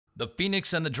The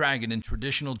phoenix and the dragon in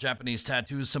traditional Japanese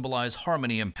tattoos symbolize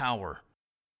harmony and power.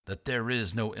 That there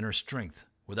is no inner strength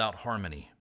without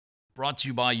harmony. Brought to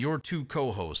you by your two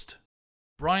co-hosts,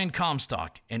 Brian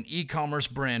Comstock, an e-commerce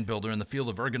brand builder in the field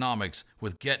of ergonomics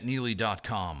with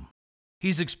GetNeely.com.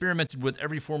 He's experimented with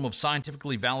every form of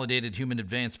scientifically validated human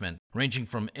advancement, ranging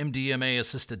from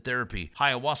MDMA-assisted therapy,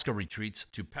 ayahuasca retreats,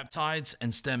 to peptides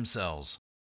and stem cells.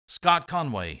 Scott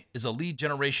Conway is a lead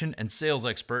generation and sales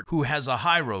expert who has a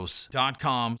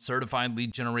Hyros.com certified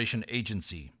lead generation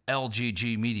agency,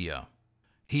 LGG Media.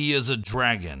 He is a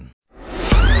dragon.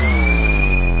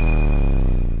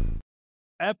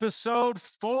 Episode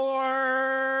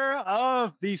 4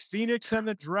 of The Phoenix and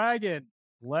the Dragon.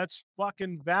 Let's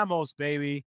fucking vamos,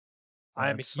 baby.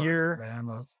 I'm here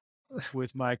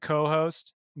with my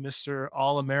co-host, Mr.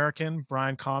 All-American,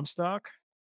 Brian Comstock.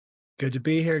 Good to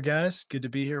be here, guys. Good to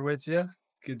be here with you.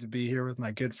 Good to be here with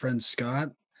my good friend, Scott.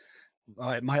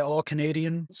 My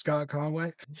all-Canadian, Scott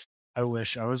Conway. I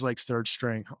wish I was like third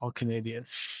string, all-Canadian.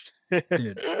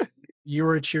 Dude, you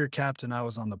were a cheer captain. I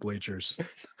was on the bleachers.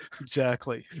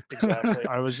 Exactly.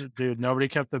 Dude, nobody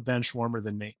kept the bench warmer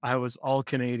than me. I was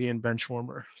all-Canadian bench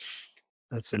warmer.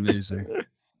 That's amazing.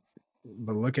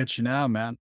 But look at you now,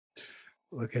 man.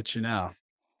 Look at you now.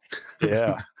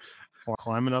 Yeah.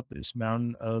 Climbing up this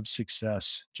mountain of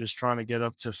success, just trying to get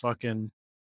up to fucking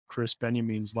Chris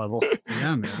Benjamin's level.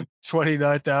 Yeah, man.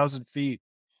 29,000 feet.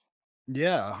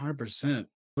 Yeah, 100%.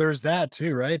 There's that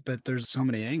too, right? But there's so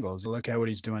many angles. Look at what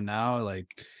he's doing now, like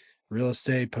real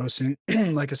estate posting.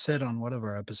 Like I said on one of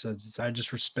our episodes, I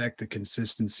just respect the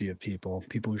consistency of people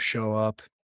who show up,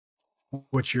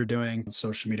 what you're doing,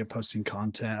 social media posting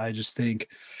content. I just think,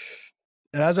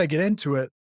 and as I get into it,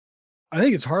 I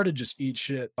think it's hard to just eat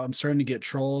shit. I'm starting to get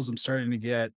trolls. I'm starting to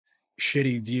get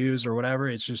shitty views or whatever.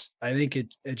 It's just, I think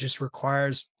it just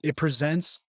requires, it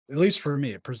presents, at least for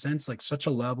me, it presents like such a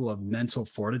level of mental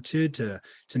fortitude to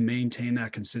maintain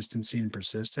that consistency and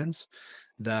persistence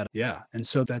that, yeah. And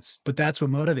so that's what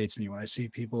motivates me when I see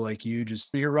people like you,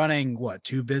 you're running what,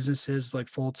 2 businesses like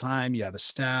full time. You have a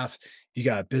staff, you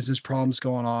got business problems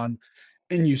going on,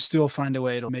 and you still find a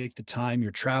way to make the time.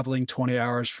 You're traveling 20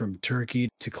 hours from Turkey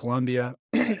to Colombia,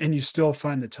 and you still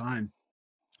find the time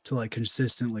to like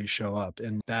consistently show up.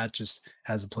 And that just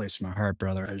has a place in my heart,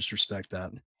 brother. I just respect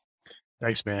that.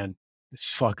 Thanks, man. It's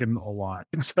fucking a lot.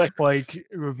 It's like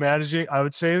with managing, I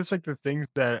would say it's like the things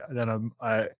that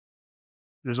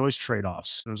there's always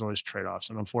trade-offs.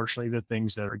 And unfortunately, the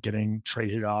things that are getting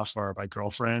traded off are my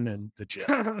girlfriend and the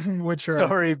gym. Which are,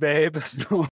 sorry, babe.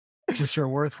 Which are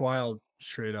worthwhile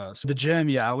trade-offs. The gym,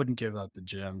 yeah, I wouldn't give up the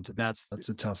gym. That's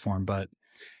a tough one, but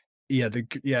yeah,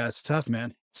 it's tough,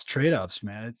 man. It's trade-offs,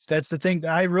 man. That's the thing.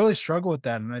 I really struggle with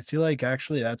that. And I feel like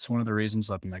actually that's one of the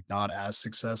reasons I'm like not as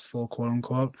successful, quote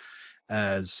unquote,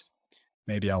 as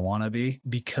maybe I want to be,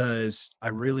 because I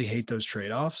really hate those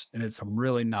trade-offs. And I'm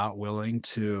really not willing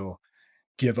to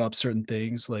give up certain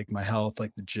things like my health,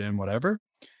 like the gym, whatever.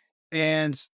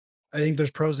 And I think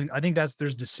there's pros and I think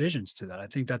there's decisions to that. I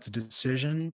think that's a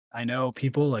decision. I know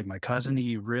people like my cousin,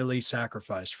 he really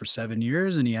sacrificed for 7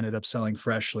 years and he ended up selling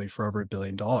Freshly for over $1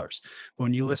 billion. But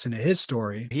when you listen to his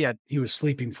story, he was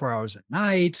sleeping 4 hours at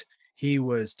night. He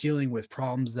was dealing with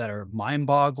problems that are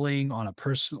mind-boggling on a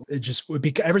personal,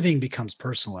 everything becomes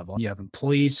personal level. You have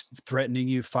employees threatening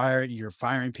you, you're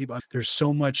firing people. There's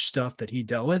so much stuff that he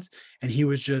dealt with, and he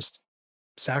was just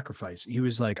sacrifice. He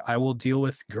was like, I will deal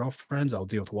with girlfriends, I'll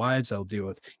deal with wives, I'll deal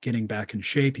with getting back in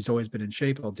shape. He's always been in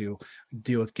shape. I'll deal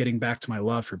with getting back to my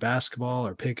love for basketball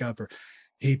or pickup,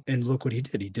 and look what he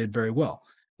did. He did very well.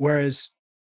 Whereas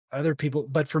other people,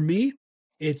 but for me,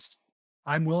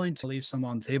 I'm willing to leave some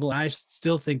on the table. I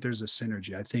still think there's a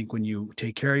synergy. I think when you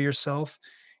take care of yourself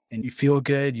and you feel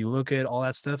good, you look at all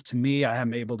that stuff, to me, I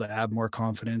am able to have more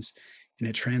confidence and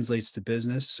it translates to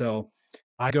business. So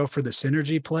I go for the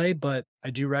synergy play, but I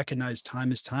do recognize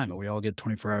time is time, and we all get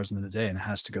 24 hours in the day and it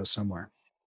has to go somewhere.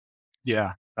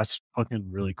 Yeah, that's fucking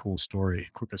really cool story.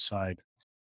 Quick aside.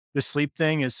 The sleep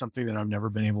thing is something that I've never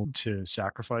been able to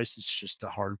sacrifice. It's just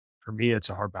for me, it's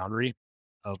a hard boundary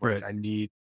of what I need,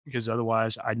 because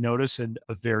otherwise I notice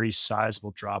a very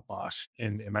sizable drop off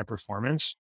in my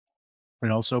performance. It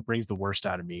also brings the worst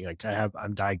out of me. Like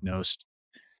I'm diagnosed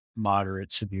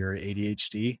moderate, severe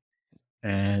ADHD,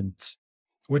 and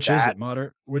Which is it,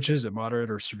 moderate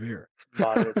or severe?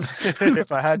 Moderate.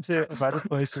 If I had to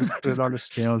place this on a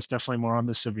scale, it's definitely more on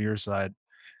the severe side.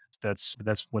 that's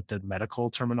what the medical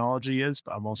terminology is,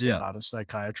 but I'm also not a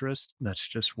psychiatrist.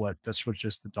 That's what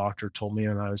just the doctor told me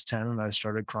when I was 10 and I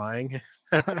started crying.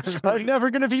 I'm never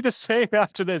going to be the same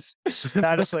after this. And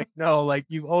I was like, no, like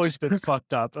you've always been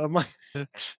fucked up. I'm like,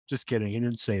 just kidding. He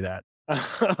didn't say that.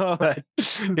 But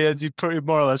yeah, you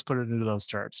more or less put it into those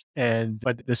terms.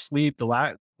 But the sleep, the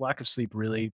lack of sleep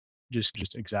really just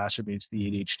exacerbates the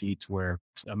ADHD to where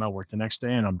I'm at work the next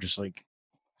day and I'm just like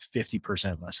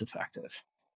 50% less effective.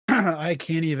 I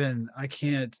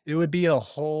can't, it would be a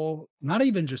whole, not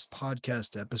even just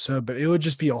podcast episode, but it would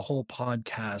just be a whole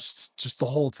podcast, just the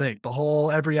whole thing,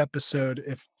 every episode,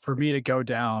 if for me to go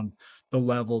down the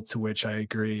level to which I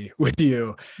agree with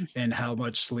you and how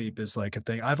much sleep is like a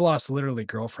thing. I've lost literally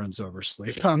girlfriends over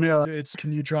sleep. I mean,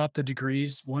 can you drop the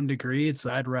degrees 1 degree?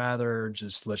 I'd rather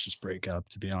let's just break up,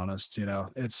 to be honest,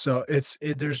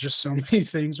 there's just so many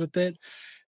things with it.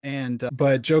 And,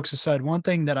 but jokes aside, one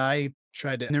thing that I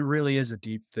tried to, and it really is a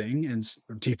deep thing and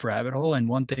deep rabbit hole. And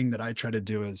one thing that I try to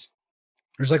do is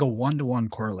there's like a 1-to-1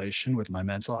 correlation with my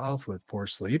mental health with poor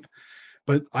sleep,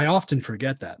 but I often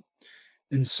forget that.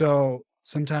 And so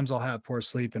sometimes I'll have poor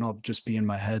sleep and I'll just be in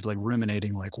my head, like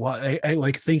ruminating, like what I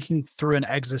like thinking through an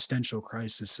existential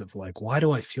crisis of like, why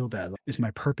do I feel bad? Like, is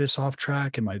my purpose off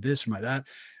track? Am I this? Am I that?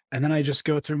 And then I just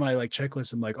go through my like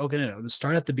checklist. I'm like, okay, no,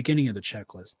 start at the beginning of the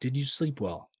checklist. Did you sleep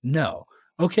well? No.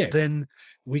 Okay, then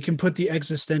we can put the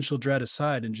existential dread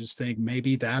aside and just think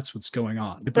maybe that's what's going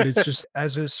on. But it's just,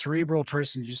 as a cerebral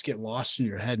person, you just get lost in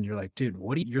your head and you're like, dude,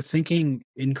 you're thinking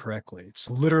incorrectly. It's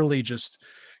literally just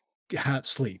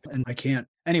sleep. And I can't,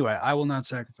 anyway, I will not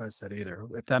sacrifice that either.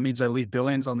 If that means I leave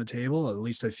billions on the table, at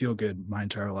least I feel good my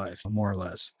entire life, more or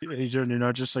less. You're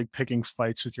not just like picking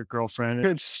fights with your girlfriend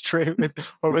and straight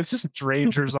or with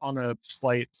strangers on a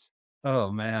flight.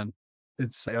 Oh man.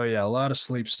 Oh yeah, a lot of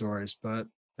sleep stories, but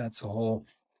that's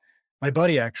my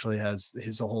buddy actually has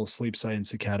a whole sleep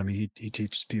science academy. He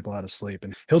teaches people how to sleep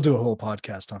and he'll do a whole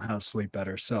podcast on how to sleep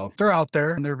better. So they're out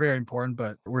there and they're very important,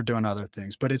 but we're doing other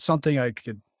things, but it's something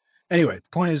anyway, the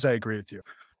point is I agree with you.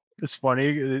 It's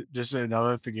funny. Just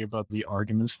another thing about the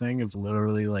arguments thing of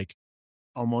literally like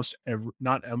almost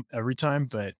not every time,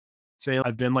 but say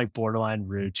I've been like borderline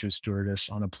rude to a stewardess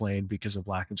on a plane because of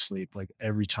lack of sleep, like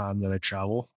every time that I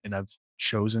travel, and I've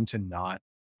chosen to not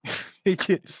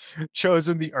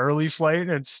chosen the early flight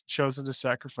and chosen to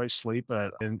sacrifice sleep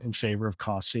in favor of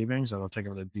cost savings. I don't think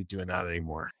I'm going to be doing that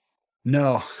anymore.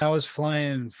 No, I was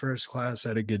flying first class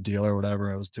at a good deal or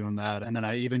whatever. I was doing that. And then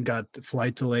I even got the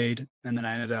flight delayed. And then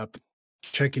I ended up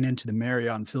checking into the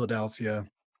Marriott in Philadelphia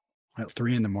at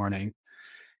 3 a.m.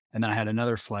 And then I had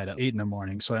another flight at 8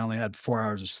 a.m. So I only had 4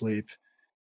 hours of sleep.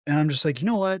 And I'm just like, you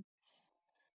know what?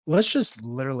 Let's just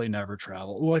literally never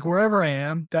travel. Like wherever I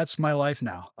am, that's my life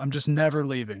now. I'm just never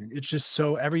leaving. It's just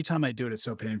every time I do it, it's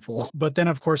so painful. But then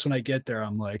of course, when I get there,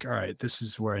 I'm like, all right, this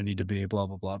is where I need to be, blah,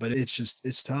 blah, blah. But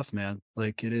it's tough, man.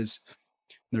 Like it is,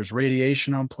 there's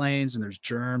radiation on planes and there's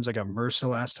germs. I got MRSA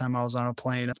last time I was on a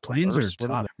plane. Planes are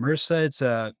tough.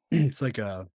 MRSA, it's like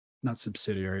a, not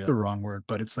subsidiary, the wrong word,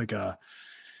 but it's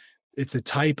a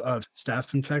type of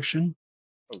staph infection.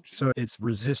 So it's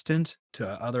resistant to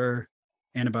other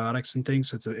antibiotics and things.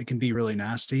 So it can be really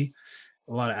nasty.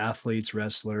 A lot of athletes,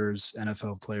 wrestlers,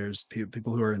 NFL players,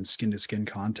 people who are in skin to skin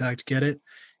contact get it,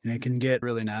 and it can get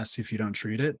really nasty if you don't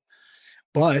treat it.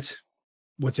 But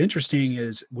what's interesting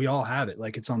is we all have it.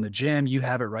 Like it's on the gym, you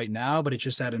have it right now, but it's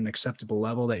just at an acceptable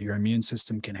level that your immune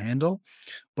system can handle.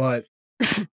 But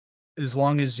as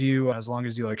long as you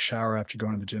like shower after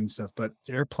going to the gym and stuff, but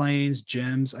airplanes,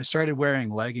 gyms, I started wearing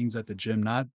leggings at the gym,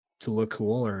 not to look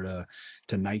cool or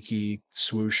to Nike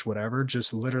swoosh, whatever,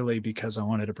 just literally because I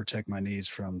wanted to protect my knees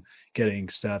from getting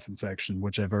staph infection,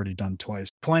 which I've already done twice.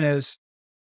 Point is,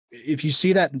 if you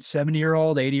see that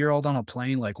 70-year-old, 80-year-old on a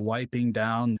plane, like wiping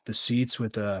down the seats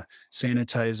with a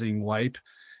sanitizing wipe,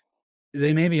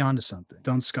 they may be onto something.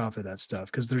 Don't scoff at that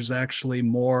stuff because there's actually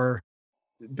more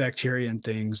bacteria and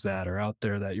things that are out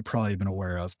there that you've probably been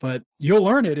aware of, but you'll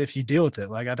learn it if you deal with it.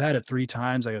 Like I've had it 3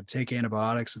 times. I got to take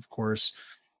antibiotics, of course,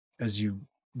 as you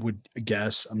would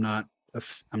guess. I'm not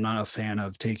a fan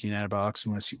of taking antibiotics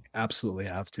unless you absolutely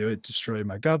have to. It destroyed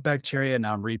my gut bacteria.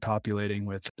 Now I'm repopulating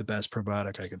with the best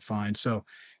probiotic I could find. So it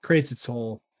creates its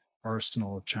whole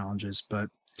arsenal of challenges. But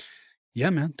yeah,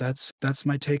 man, that's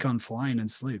my take on flying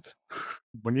and sleep.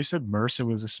 When you said MRSA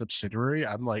was a subsidiary,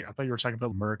 I'm like, I thought you were talking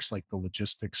about Merck's, like the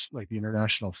logistics, like the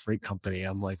international freight company.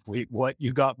 I'm like, wait, what?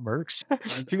 You got Merck's?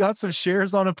 You got some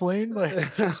shares on a plane? Like,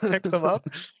 pick them up?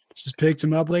 Just picked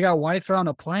them up. They got Wi-Fi on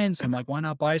a plane. So I'm like, why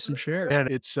not buy some shares? And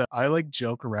it's, I like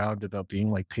joke around about being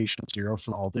like patient zero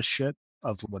for all this shit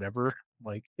of whatever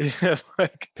like,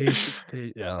 like,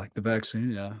 Yeah, like the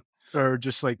vaccine. Yeah. or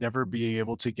just like never being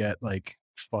able to get like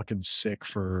fucking sick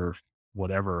for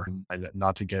whatever.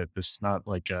 Not to get this, not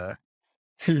like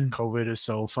COVID is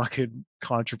so fucking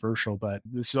controversial, but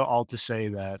this is all to say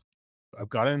that I've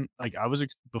gotten like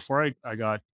before I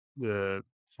got the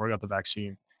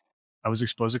vaccine, I was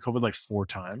exposed to COVID like 4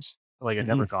 times. Like I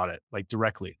never got it like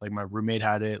directly. Like my roommate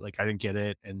had it, like I didn't get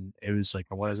it, and it was like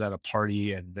I was at a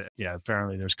party, and yeah,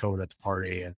 apparently there's COVID at the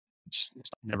party, and it's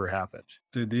never happened.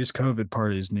 Dude, these COVID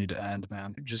parties need to end,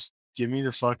 man. Just give me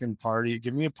the fucking party.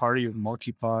 Give me a party with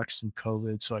monkeypox and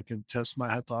COVID so I can test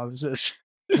my hypothesis.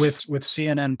 With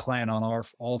CNN playing on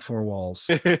all 4 walls.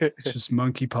 It's just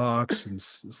monkeypox and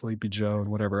Sleepy Joe and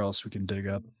whatever else we can dig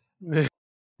up.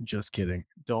 Just kidding.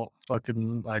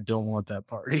 I don't want that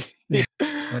party.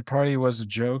 That party was a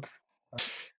joke.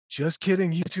 Just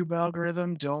kidding. YouTube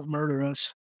algorithm, don't murder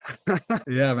us.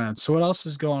 Yeah, man. So what else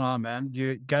is going on, man?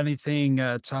 You got anything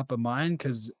top of mind?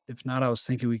 Because if not, I was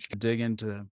thinking we could dig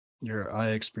into your eye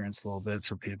experience a little bit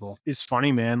for people. It's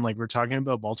funny, man. Like we're talking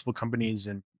about multiple companies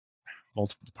and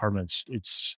multiple departments.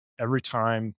 It's every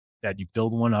time that you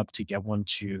build one up to get one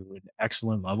to an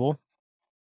excellent level,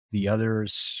 the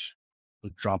others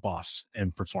would drop off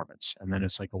in performance. And then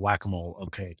it's like a whack-a-mole.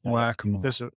 Okay. Whack-a-mole.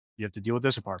 You have to deal with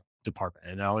this department.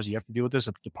 And now you have to deal with this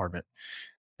department.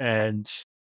 And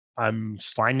I'm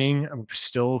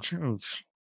still kind of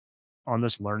on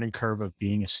this learning curve of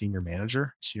being a senior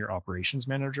operations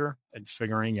manager, and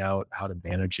figuring out how to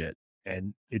manage it.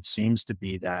 And it seems to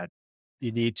be that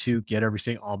you need to get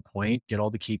everything on point, get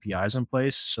all the KPIs in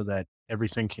place so that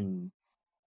everything can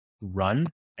run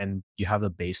and you have a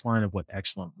baseline of what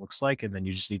excellent looks like. And then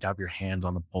you just need to have your hand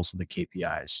on the pulse of the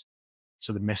KPIs.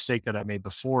 So the mistake that I made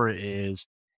before is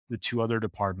the 2 other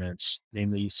departments,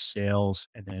 namely sales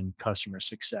and then customer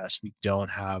success. We don't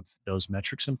have those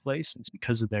metrics in place. It's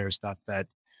because of there's not that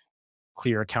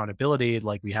clear accountability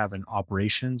like we have in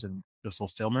operations and the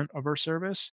fulfillment of our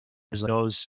service.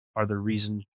 Those are the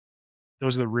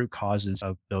root causes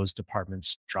of those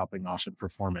departments dropping off in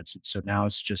performance. And so now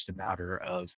it's just a matter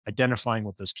of identifying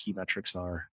what those key metrics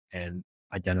are and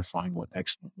identifying what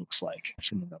excellent looks like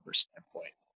from a numbers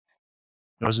standpoint.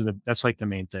 That's like the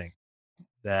main thing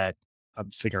that I'm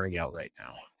figuring out right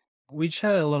now. We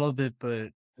chatted a little bit,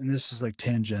 and this is like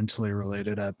tangentially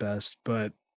related at best,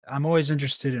 but I'm always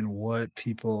interested in what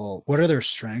are their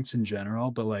strengths in general,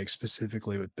 but like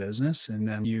specifically with business. And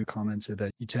then you commented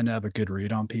that you tend to have a good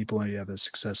read on people and you have a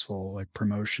successful like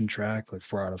promotion track, like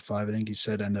 4 out of 5. I think you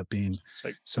said end up being it's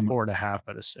like 4.5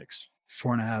 out of 6,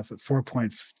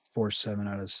 4.47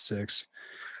 out of 6.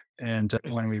 And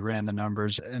when we ran the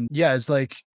numbers, and yeah, it's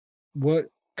like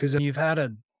because you've had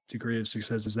a degree of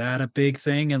success, is that a big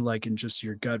thing and like in just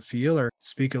your gut feel, or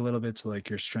speak a little bit to like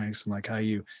your strengths and like how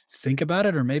you think about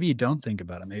it, or maybe you don't think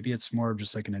about it, maybe it's more of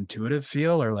just like an intuitive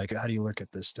feel, or like how do you look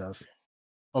at this stuff?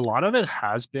 A lot of it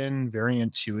has been very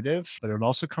intuitive, but it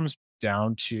also comes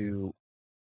down to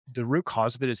the root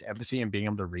cause of it is empathy and being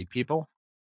able to read people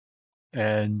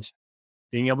and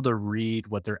being able to read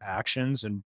what their actions,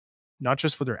 and not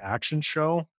just what their actions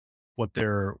show, what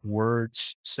their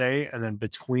words say, and then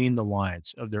between the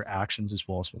lines of their actions as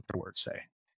well as what their words say.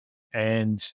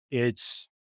 And it's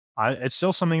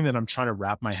still something that I'm trying to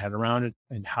wrap my head around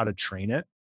and how to train it.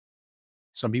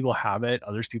 Some people have it,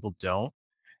 others people don't.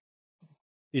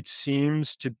 It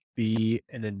seems to be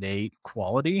an innate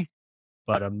quality,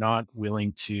 but I'm not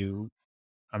willing to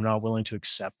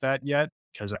accept that yet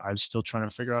because I'm still trying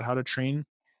to figure out how to train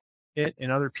it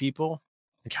in other people.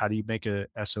 Like, how do you make a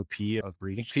SOP of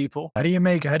reading people? How do you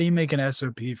make an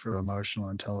SOP for emotional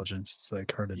intelligence? It's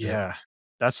like hard to do. Yeah,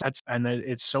 and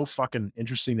it's so fucking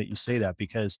interesting that you say that,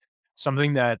 because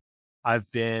something that I've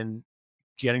been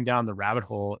getting down the rabbit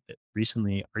hole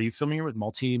recently. Are you familiar with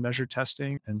multi-measure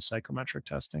testing and psychometric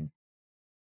testing?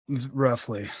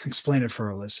 Roughly, explain it for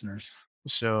our listeners.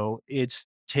 So it's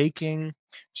taking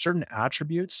certain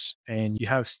attributes and you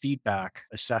have feedback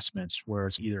assessments where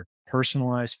it's either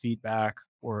personalized feedback,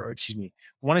 or excuse me,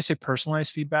 when I say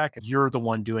personalized feedback, you're the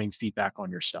one doing feedback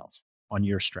on yourself, on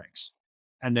your strengths.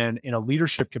 And then in a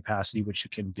leadership capacity, what you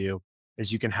can do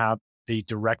is you can have the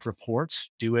direct reports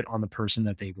do it on the person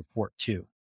that they report to,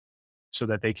 so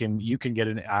that you can get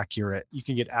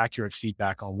accurate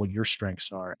feedback on what your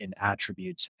strengths are in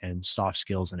attributes and soft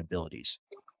skills and abilities.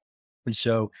 And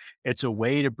so it's a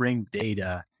way to bring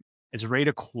data. It's a way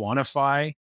to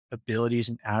quantify abilities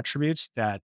and attributes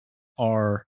that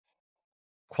are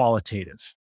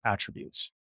qualitative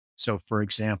attributes. So for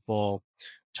example,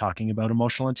 talking about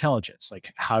emotional intelligence,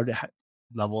 like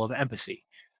level of empathy,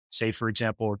 Say, for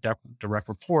example, direct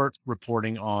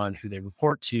reporting on who they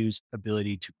report to's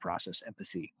ability to process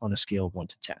empathy on a scale of 1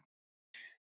 to 10.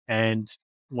 And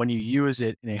when you use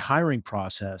it in a hiring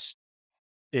process,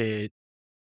 the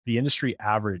industry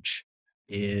average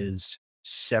is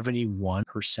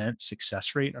 71%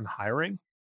 success rate on hiring.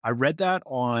 I read that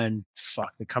on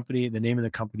the name of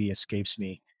the company escapes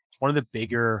me. It's one of the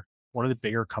bigger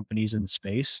companies in the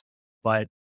space, but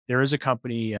there is a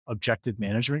company, Objective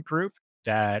Management Group,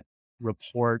 that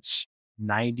reports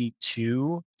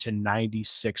 92 to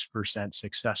 96%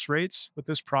 success rates with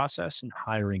this process in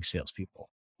hiring salespeople.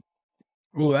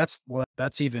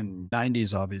 That's even 90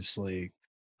 is obviously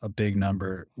a big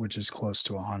number, which is close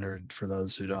to 100 for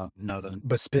those who don't know them.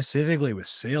 But specifically with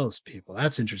salespeople,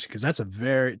 that's interesting because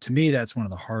to me, that's one of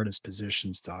the hardest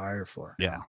positions to hire for.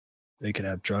 Yeah. They could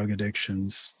have drug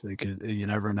addictions. You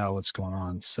never know what's going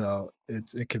on. So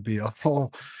it could be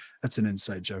that's an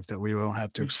inside joke that we won't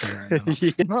have to explain right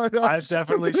now. I've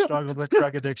definitely struggled with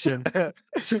drug addiction. To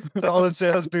all the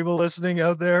salespeople listening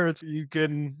out there,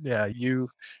 you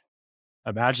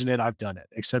imagine it. I've done it,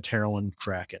 except heroin,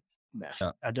 crack, and meth.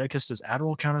 Yeah. I guess, does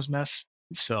Adderall count as meth?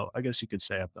 So I guess you could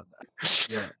say I've done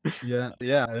that.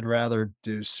 Yeah. I'd rather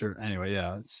do certain. Anyway,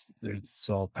 yeah, it's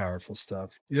all powerful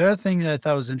stuff. The other thing that I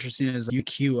thought was interesting is you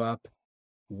queue up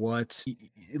like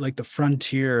the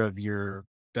frontier of your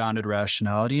bounded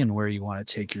rationality and where you want to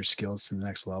take your skills to the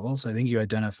next level. So I think you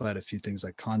identified a few things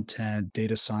like content,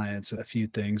 data science, a few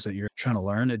things that you're trying to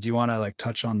learn. Do you want to like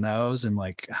touch on those and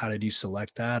like how did you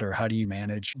select that, or how do you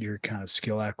manage your kind of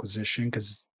skill acquisition?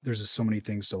 Because there's just so many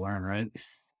things to learn, right?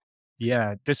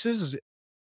 Yeah, that's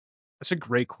a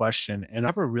great question. And I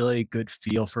have a really good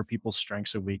feel for people's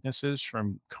strengths and weaknesses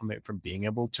from being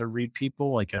able to read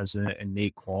people like as an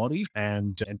innate quality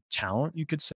and talent, you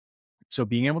could say. So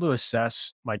being able to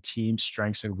assess my team's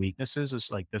strengths and weaknesses is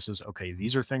like, okay,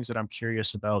 these are things that I'm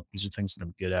curious about. These are things that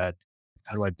I'm good at.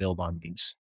 How do I build on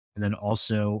these? And then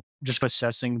also just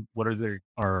assessing what are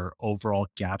our overall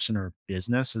gaps in our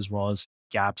business, as well as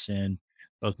gaps in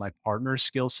both my partner's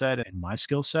skill set and my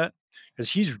skill set.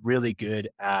 Because he's really good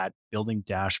at building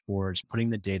dashboards, putting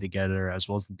the data together, as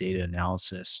well as the data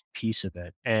analysis piece of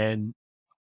it. And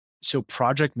so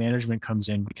project management comes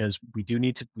in because we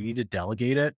need to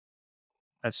delegate it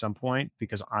at some point,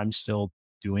 because I'm still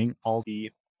doing all the,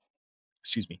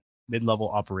 mid-level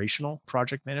operational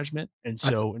project management. And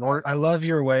so I love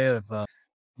your way of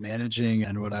managing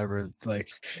and whatever, like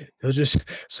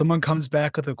someone comes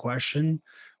back with a question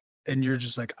and you're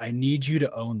just like, I need you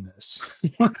to own this.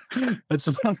 That's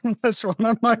one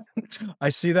of my, I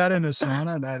see that in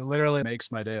Asana and that literally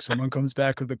makes my day. Someone comes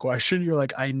back with a question, you're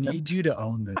like, I need you to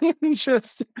own this.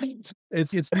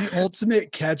 It's the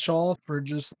ultimate catch-all for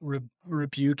just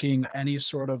rebuking any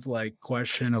sort of like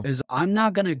question I'm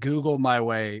not going to Google my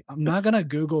way. I'm not going to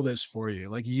Google this for you.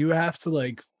 Like you have to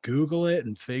like Google it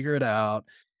and figure it out.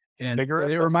 And it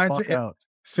reminds me out.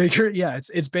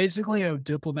 It's basically a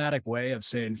diplomatic way of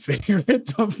saying figure it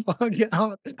the fuck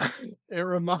out. It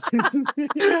reminds me,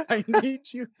 I need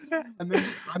you.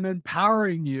 I'm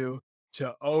empowering you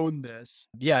to own this.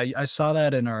 Yeah, I saw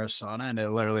that in our Asana and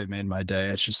it literally made my day.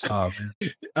 It's just,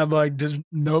 I'm like,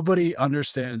 nobody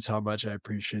understands how much I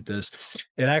appreciate this.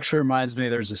 It actually reminds me,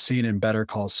 there's a scene in Better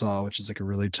Call Saul, which is like a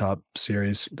really top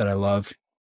series that I love.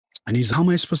 And how am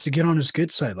I supposed to get on his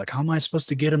good side? Like, how am I supposed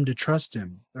to get him to trust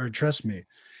him or trust me?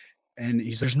 And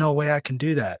there's no way I can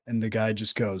do that. And the guy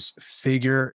just goes,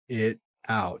 figure it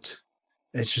out.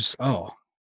 It's just,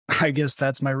 I guess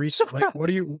that's my resource. Like, what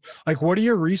are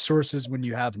your resources when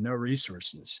you have no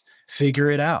resources?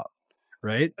 Figure it out.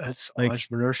 Right. That's like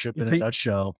entrepreneurship in a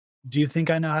nutshell. Do you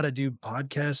think I know how to do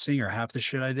podcasting or half the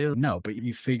shit I do? No, but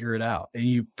you figure it out and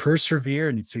you persevere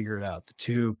and you figure it out. The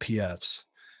 2 PFs.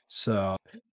 So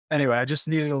anyway, I just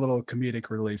needed a little comedic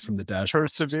relief from the dashboard.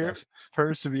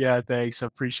 Persevere. Yeah, thanks. I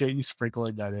appreciate you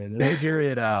sprinkling that in. Figure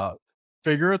it out.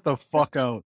 Figure it the fuck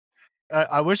out.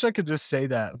 I wish I could just say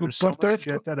that. There's so much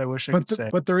shit that I wish I could say.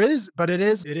 But it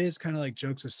is kind of like,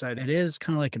 jokes aside, it is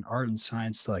kind of like an art and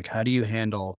science to like, how do you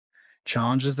handle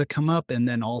challenges that come up? And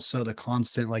then also the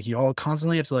constant, like you all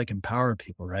constantly have to like empower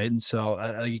people. Right. And so,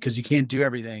 because you can't do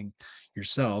everything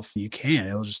yourself,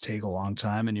 it'll just take a long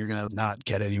time and you're going to not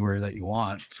get anywhere that you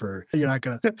want you're not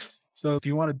going to. So if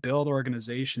you want to build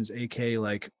organizations, aka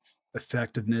like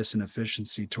effectiveness and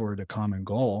efficiency toward a common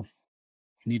goal,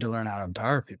 you need to learn how to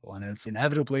empower people. And it's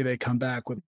inevitably they come back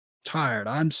with tired,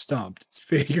 I'm stumped, let's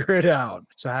figure it out.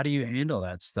 So how do you handle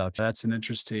that stuff? That's an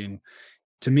interesting,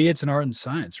 to me, it's an art and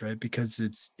science, right?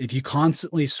 Because if you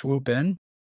constantly swoop in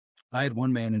I had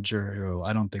one manager who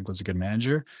I don't think was a good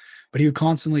manager, but he would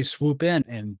constantly swoop in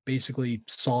and basically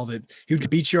solve it. He would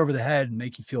beat you over the head and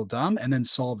make you feel dumb and then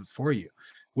solve it for you,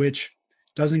 which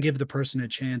doesn't give the person a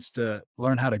chance to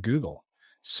learn how to Google.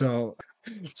 So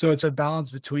it's a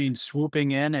balance between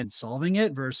swooping in and solving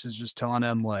it versus just telling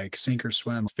them like sink or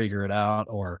swim, figure it out,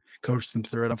 or coach them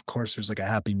through it. Of course, there's like a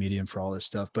happy medium for all this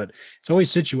stuff, but it's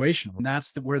always situational. And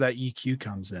that's where that EQ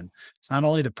comes in. It's not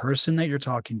only the person that you're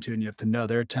talking to, and you have to know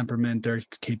their temperament, their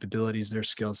capabilities, their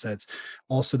skill sets,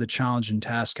 also the challenge and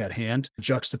task at hand,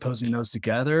 juxtaposing those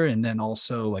together. And then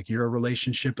also like your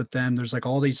relationship with them. There's like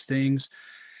all these things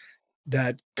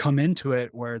that come into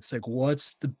it where it's like,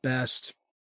 what's the best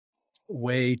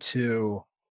way to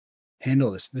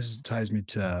handle this? This ties me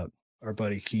to our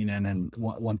buddy Keenan. And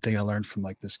one thing I learned from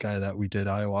like this guy that we did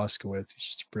ayahuasca with, he's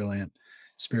just brilliant,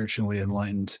 spiritually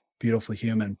enlightened, beautiful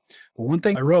human. But one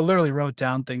thing I literally wrote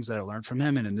down things that I learned from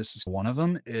him. And this is one of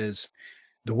them is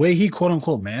the way he quote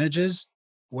unquote manages.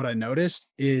 What I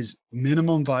noticed is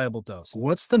minimum viable dose.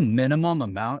 What's the minimum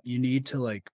amount you need to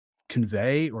like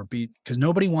convey or beat? Because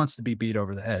nobody wants to be beat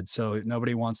over the head. So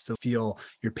nobody wants to feel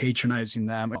you're patronizing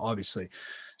them, obviously.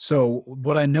 So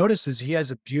what I noticed is he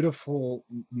has a beautiful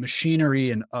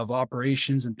machinery and of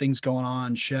operations and things going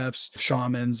on, chefs,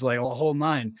 shamans, like a whole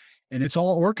nine. And it's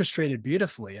all orchestrated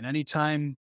beautifully. And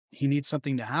anytime he needs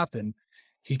something to happen,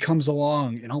 he comes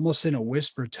along and almost in a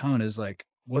whisper tone is like,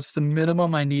 what's the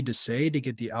minimum I need to say to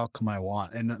get the outcome I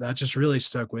want? And that just really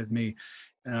stuck with me.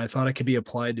 And I thought it could be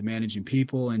applied to managing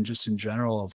people and just in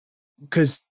general,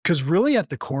 because really at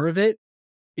the core of it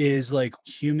is like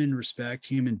human respect,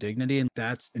 human dignity, and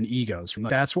that's an ego. So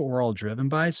that's what we're all driven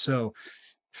by. So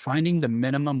finding the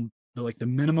minimum, the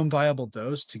minimum viable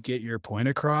dose to get your point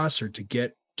across or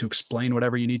to explain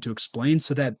whatever you need to explain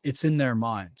so that it's in their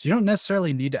minds. You don't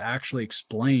necessarily need to actually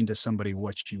explain to somebody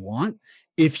what you want.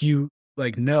 If you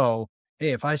like know,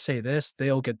 hey, if I say this,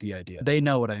 they'll get the idea. They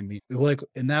know what I mean. Like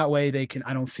in that way,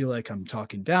 I don't feel like I'm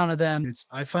talking down to them.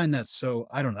 I find that so,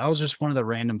 I don't know. That was just one of the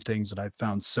random things that I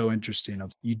found so interesting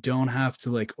of you don't have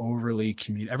to like overly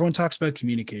communicate. Everyone talks about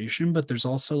communication, but there's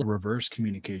also reverse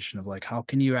communication of like, how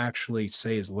can you actually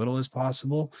say as little as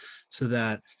possible so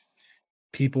that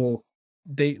people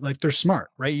they're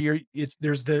smart, right?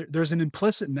 There's an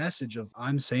implicit message of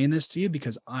I'm saying this to you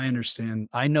because I understand,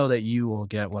 I know that you will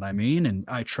get what I mean, and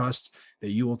I trust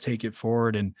that you will take it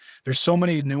forward. And there's so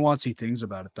many nuancy things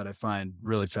about it that I find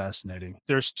really fascinating.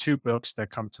 There's two books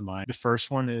that come to mind. The first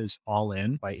one is All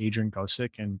In by Adrian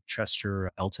Gosick and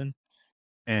Chester Elton.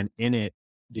 And in it,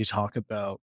 they talk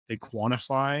about,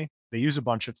 they use a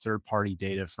bunch of third-party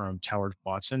data from Towers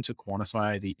Watson to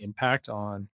quantify the impact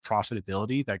on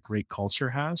profitability that great culture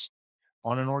has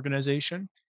on an organization.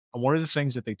 And one of the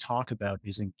things that they talk about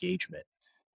is engagement,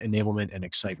 enablement, and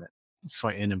excitement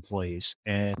in employees.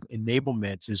 And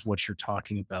enablement is what you're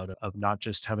talking about of not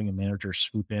just having a manager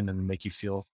swoop in and make you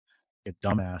feel like a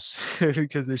dumbass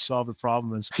because they solve the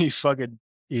problem and say, you fucking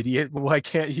idiot, why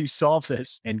can't you solve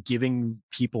this? And giving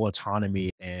people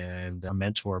autonomy. And a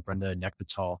mentor, Brenda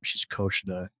Nekbatal, she's a coach of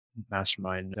the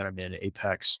mastermind that I'm in,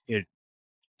 Apex.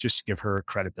 Just to give her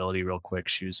credibility real quick,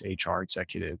 she was HR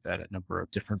executive at a number of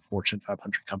different Fortune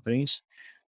 500 companies.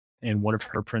 And one of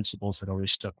her principles that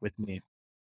always stuck with me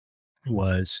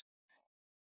was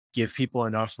give people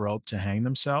enough rope to hang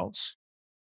themselves,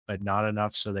 but not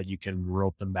enough so that you can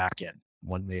rope them back in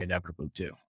when they inevitably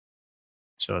do.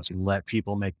 So it's let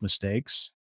people make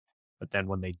mistakes, but then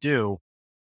when they do,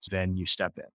 then you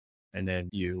step in and then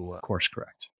you course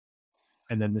correct.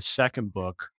 And then the second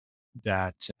book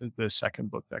that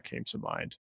came to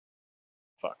mind,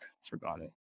 forgot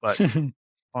it. But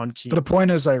on key. But the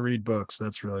point is I read books.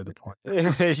 That's really the point.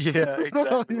 Yeah,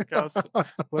 exactly.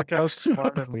 Look how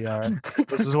smart we are.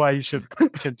 This is why you should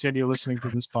continue listening to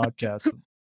this podcast.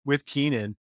 With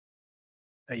Keenan,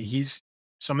 he's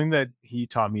something that he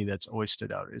taught me that's always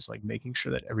stood out is like making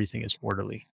sure that everything is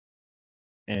orderly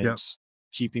and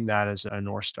keeping that as a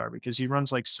North Star, because he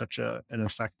runs like such an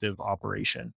effective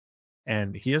operation.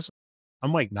 And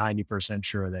I'm like 90%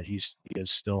 sure that he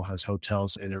still has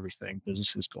hotels and everything,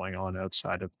 businesses going on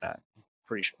outside of that.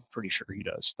 Pretty sure he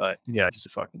does. But yeah, he's a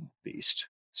fucking beast.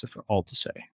 So for all to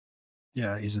say.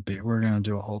 Yeah, he's a beast. We're going to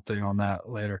do a whole thing on that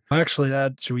later. Actually,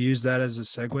 should we use that as a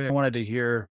segue? I wanted to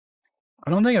hear,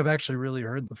 I don't think I've actually really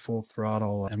heard the Full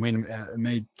Throttle. I mean, it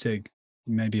may take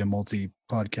maybe a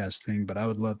multi-podcast thing, but I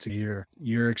would love to hear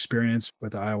your experience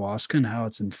with ayahuasca and how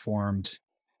it's informed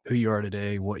who you are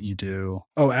today, what you do.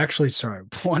 Oh, actually, sorry.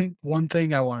 One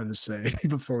thing I wanted to say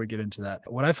before we get into that.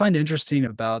 What I find interesting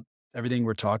about everything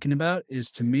we're talking about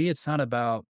is, to me, it's not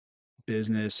about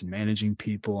business and managing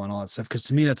people and all that stuff. Cause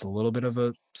to me, that's a little bit of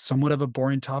a somewhat of a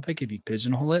boring topic if you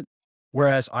pigeonhole it.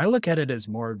 Whereas I look at it as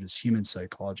more of just human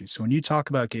psychology. So when you talk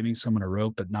about giving someone a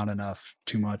rope, but not enough,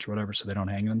 too much, whatever, so they don't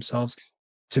hang themselves,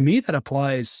 to me, that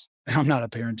applies. And I'm not a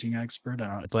parenting expert,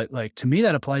 but like to me,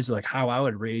 that applies to like how I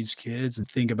would raise kids and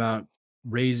think about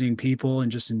raising people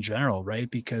and just in general, right?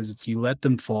 Because it's you let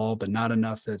them fall, but not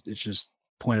enough that it's just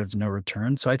point of no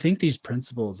return. So I think these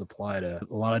principles apply to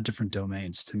a lot of different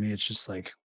domains. To me, it's just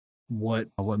like what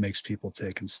makes people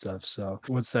tick and stuff. So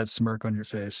what's that smirk on your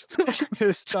face?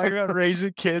 Just talking about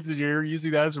raising kids and you're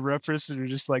using that as a reference and you're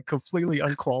just like completely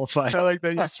unqualified. I like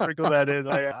that you sprinkle that in.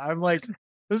 I'm like,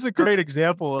 this is a great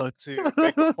example to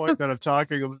make the point that I'm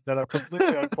talking about, that I'm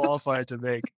completely unqualified to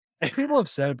make. People have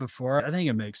said it before. I think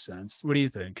it makes sense. What do you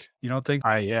think? You don't think?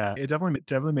 Yeah, it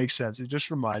definitely makes sense. It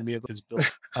just reminded me of his build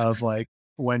of like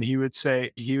when he would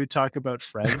talk about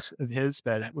friends of his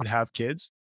that would have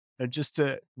kids. And just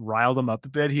to rile them up a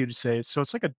bit, he would say, so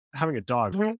it's like having a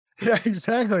dog. Yeah,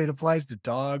 exactly. It applies to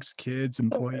dogs, kids,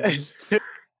 employees.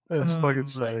 It's fucking my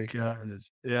funny. God.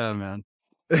 Yeah, man.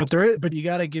 But you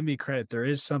got to give me credit. There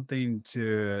is something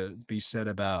to be said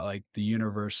about like the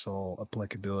universal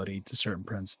applicability to certain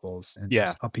principles and Yeah.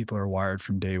 just how people are wired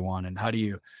from day one. And how do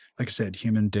you, like I said,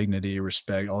 human dignity,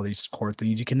 respect, all these core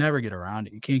things. You can never get around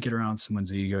it. You can't get around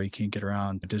someone's ego. You can't get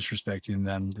around disrespecting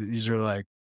them.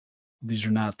 These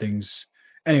are not things.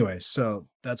 Anyway, so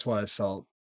that's why I felt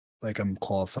like I'm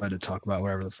qualified to talk about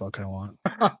whatever the fuck I want.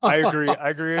 I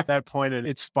agree with that point. And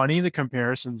it's funny the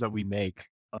comparisons that we make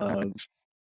of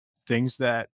things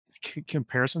that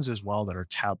comparisons as well that are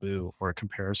taboo or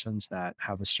comparisons that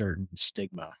have a certain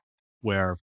stigma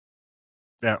where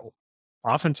that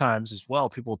oftentimes as well,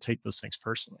 people take those things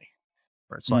personally,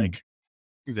 where it's like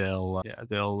they'll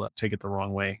take it the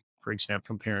wrong way. For example,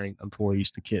 comparing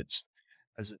employees to kids.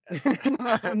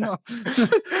 No.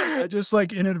 I just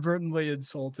like inadvertently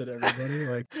insulted everybody.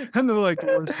 Like, and they're like, the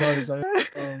worst part is oh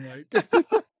my God.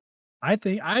 I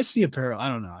think I see a parallel. I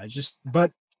don't know.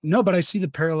 But I see the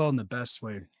parallel in the best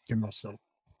way. Give myself.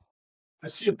 I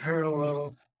see a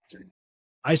parallel.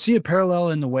 I see a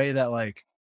parallel in the way that like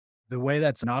the way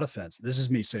that's not offensive. This is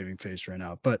me saving face right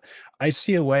now, but I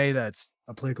see a way that's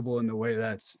applicable in the way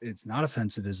that's it's not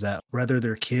offensive is that whether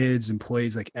they're kids,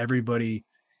 employees, like everybody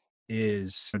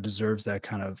deserves that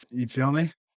kind of, you feel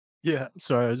me? Yeah.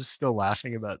 Sorry, I was just still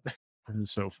laughing about that. It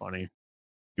was so funny.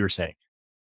 You were saying.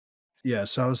 Yeah.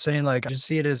 So I was saying, like, I just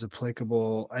see it as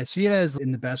applicable. I see it as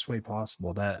in the best way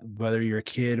possible that whether you're a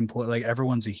kid, employee, like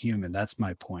everyone's a human. That's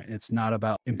my point. It's not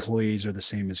about employees are the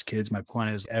same as kids. My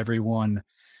point is everyone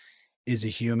is a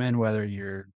human, whether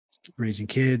you're raising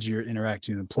kids, you're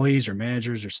interacting with employees or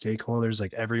managers or stakeholders,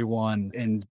 like everyone.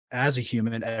 And as a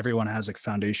human, everyone has like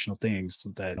foundational things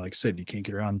that, like I said, you can't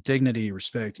get around dignity,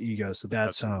 respect, ego. So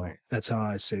that's how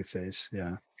I save face.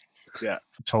 Yeah. Yeah.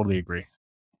 Totally agree.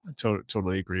 I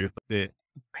totally agree with the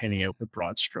painting out the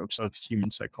broad strokes of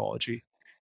human psychology.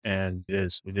 And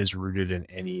it is rooted in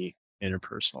any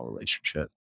interpersonal relationship.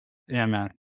 Yeah,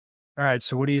 man. All right.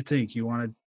 So what do you think?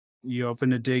 You open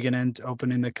to digging into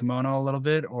opening the kimono a little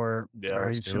bit, or Yeah, how are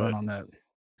let's you do feeling it. on that?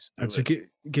 Let's So do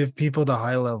it. give people the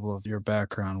high level of your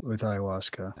background with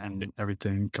ayahuasca and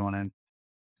everything going in.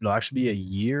 It'll actually be a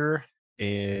year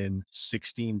in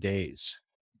 16 days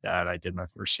that I did my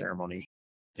first ceremony.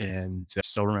 And I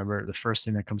still remember the first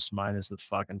thing that comes to mind is the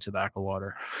fucking tobacco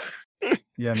water.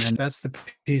 Yeah, man, that's the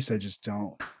piece I just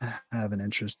don't have an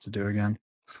interest to do again.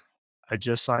 I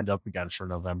just signed up again for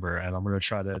November and I'm going to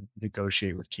try to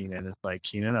negotiate with Keenan. It's like,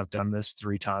 Keenan, I've done this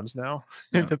 3 times now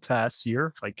in the past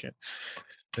year. If I can, I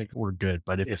think we're good.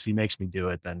 But if he makes me do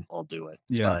it, then I'll do it.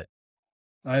 Yeah. But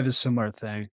I have a similar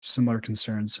thing, similar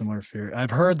concern, similar fear. I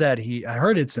heard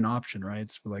it's an option, right?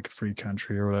 It's for like a free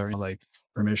country or whatever, like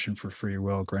permission for free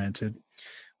will granted.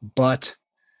 But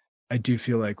I do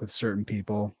feel like with certain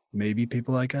people, maybe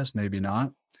people like us, maybe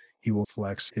not, he will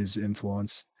flex his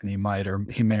influence and he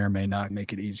may or may not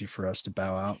make it easy for us to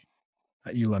bow out.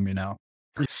 You let me know.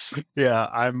 yeah,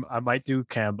 I might do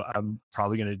I'm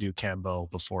probably going to do Cambo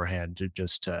beforehand to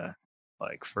just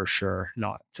like for sure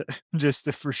not to, just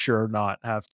to for sure not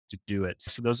have to do it.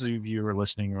 For those of you who are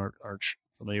listening or are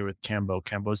familiar with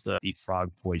Cambo's the eat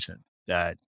frog poison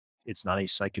that it's not a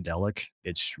psychedelic.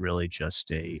 It's really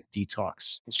just a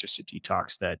detox. It's just a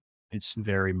detox that it's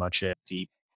very much a deep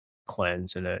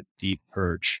cleanse and a deep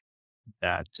purge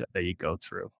that you go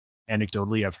through.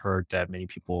 Anecdotally, I've heard that many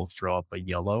people throw up a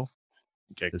yellow.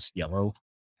 Okay, this yellow,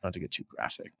 not to get too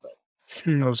graphic, but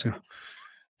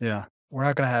yeah, we're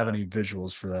not going to have any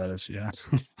visuals for that.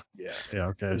 yeah.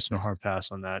 Okay, there's no hard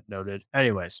pass on that. Noted.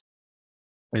 Anyways,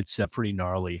 it's pretty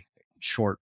gnarly,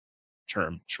 short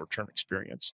short-term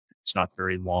experience. It's not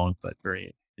very long, but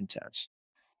very intense.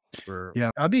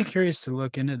 Yeah, I'd be curious to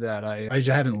look into that. I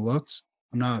haven't looked.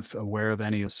 I'm not aware of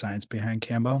any of the science behind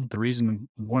Cambo.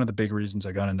 One of the big reasons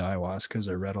I got into ayahuasca is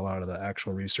I read a lot of the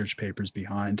actual research papers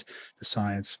behind the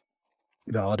science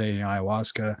validating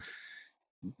ayahuasca.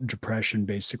 Depression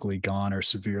basically gone or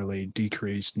severely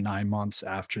decreased 9 months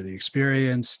after the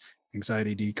experience.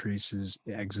 Anxiety decreases,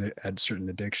 at certain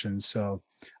addictions. So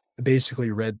I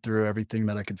basically read through everything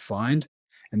that I could find,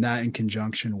 and that in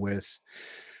conjunction with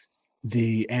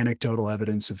the anecdotal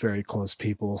evidence of very close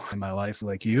people in my life,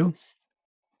 like you,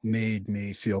 made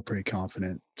me feel pretty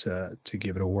confident to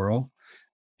give it a whirl.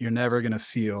 You're never gonna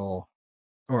feel,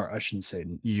 or I shouldn't say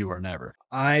you are never.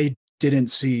 I didn't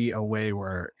see a way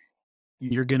where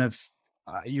you're gonna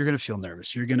feel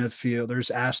nervous. You're gonna feel there's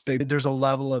a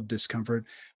level of discomfort.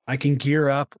 I can gear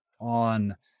up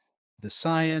on the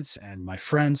science, and my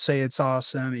friends say it's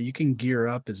awesome. You can gear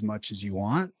up as much as you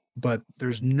want, but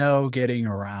there's no getting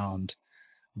around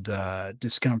the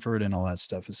discomfort and all that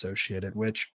stuff associated,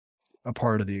 which a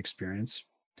part of the experience.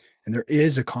 And there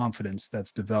is a confidence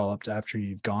that's developed after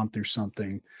you've gone through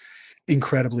something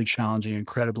incredibly challenging,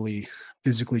 incredibly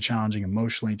physically challenging,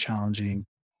 emotionally challenging,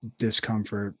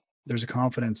 discomfort. There's a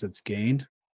confidence that's gained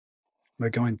by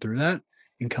going through that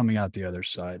and coming out the other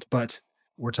side. But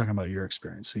we're talking about your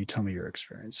experience. So you tell me your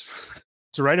experience.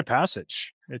 It's a rite of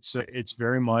passage. It's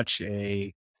very much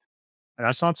and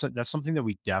that's something that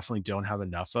we definitely don't have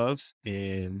enough of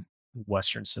in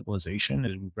Western civilization,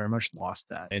 and we very much lost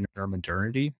that in our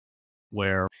modernity,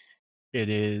 where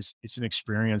it's an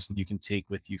experience that you can take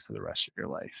with you for the rest of your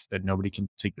life, that nobody can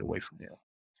take it away from you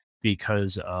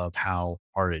because of how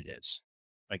hard it is.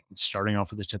 Like starting off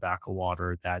with the tobacco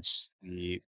water,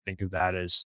 think of that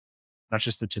as not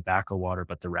just the tobacco water,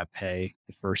 but the repe.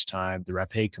 The first time, the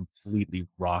repe completely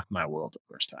rocked my world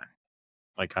the first time.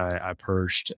 Like I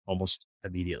purged almost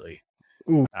immediately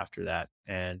Ooh. after that.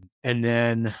 And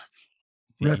then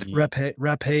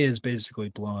Rape is basically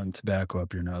blowing tobacco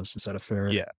up your nose. Is that a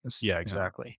fair? Yeah,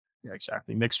 exactly. Yeah,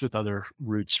 exactly. Mixed with other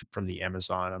roots from the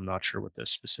Amazon. I'm not sure what the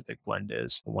specific blend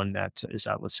is. One that is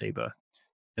at La Ceiba.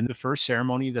 And the first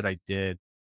ceremony that I did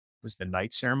was the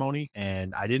night ceremony.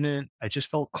 And I just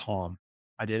felt calm.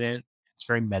 It's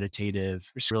very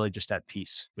meditative. It's really just at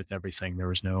peace with everything. There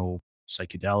was no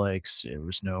psychedelics. There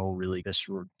was no really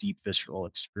deep visceral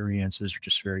experience. It was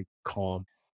just very calm.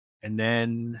 And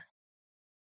then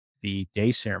the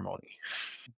day ceremony.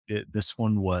 This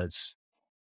one was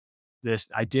this.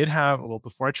 I did have, well,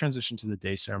 before I transitioned to the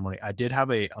day ceremony, I did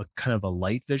have a kind of a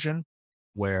light vision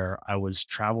where I was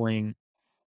traveling.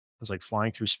 I was like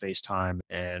flying through space time,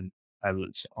 and I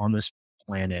was on this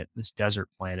planet, this desert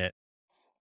planet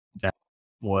that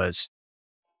was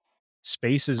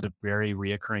space is a very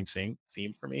reoccurring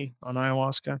theme for me on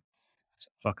ayahuasca. I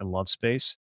fucking love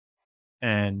space.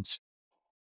 And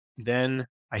then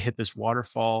I hit this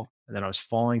waterfall, and then I was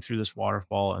falling through this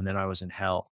waterfall, and then I was in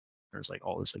hell. There's like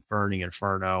all this like burning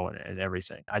inferno and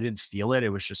everything. I didn't feel it. It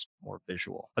was just more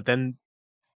visual. But then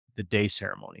the day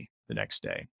ceremony the next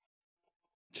day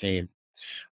came,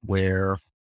 where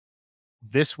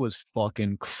this was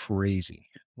fucking crazy.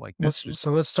 Like this was,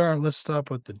 So let's stop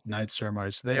with the night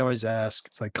ceremony. So they always ask,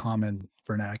 it's like common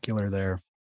vernacular there.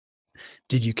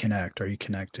 Did you connect? Are you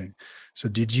connecting? So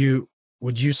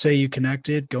would you say you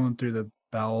connected going through the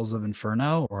bowels of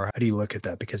Inferno, or how do you look at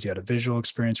that? Because you had a visual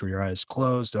experience where your eyes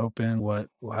closed, open.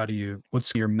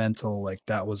 What's your mental, like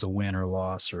that was a win or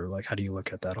loss, or like, how do you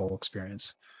look at that whole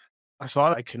experience? I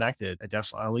thought I connected.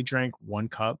 I only drank one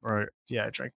cup, or I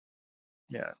drank,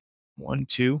 one,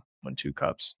 two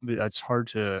cups. But that's hard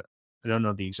to, I don't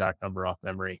know the exact number off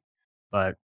memory,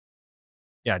 but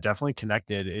yeah, definitely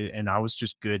connected. And I was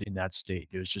just good in that state.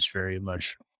 It was just very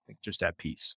much like just at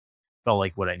peace. Felt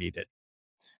like what I needed.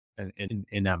 And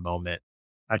in that moment,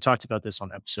 I talked about this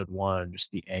on episode 1,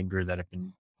 just the anger that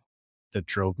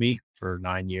drove me for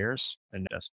 9 years. And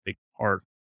that's a big part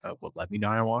of what led me to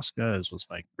ayahuasca was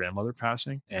my grandmother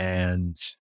passing. And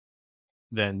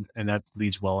that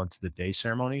leads well into the day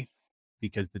ceremony,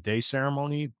 because the day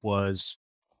ceremony was,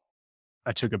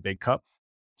 I took a big cup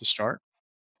to start.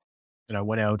 And I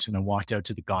went out and I walked out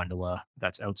to the gondola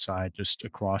that's outside, just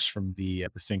across from the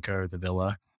finca or the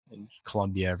villa. In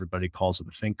Colombia, everybody calls it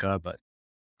the finca, but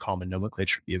common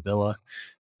nomenclature would be a villa.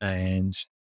 And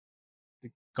the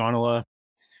gondola.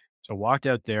 So I walked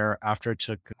out there after I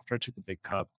took the big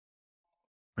cup.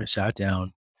 I sat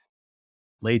down,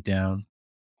 laid down,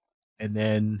 and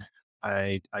then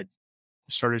I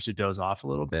started to doze off a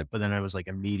little bit, but then I was like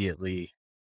immediately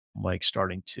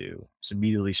starting to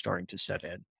set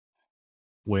in,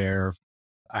 where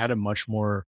I had a much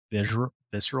more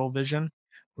visceral vision.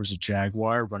 There's a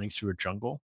jaguar running through a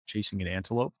jungle chasing an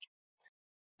antelope,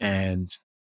 and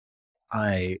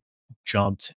I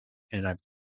jumped and I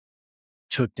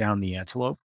took down the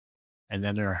antelope, and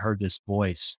then I heard this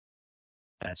voice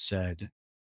that said,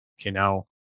 "Okay, now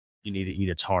you need to eat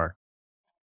its heart."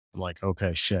 I'm like,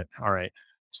 "Okay, shit, all right."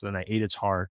 So then I ate its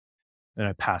heart, then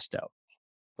I passed out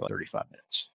for like 35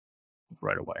 minutes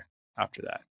right away after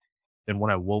that. Then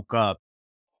when I woke up,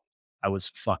 I was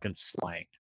fucking flying.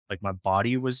 Like my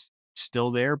body was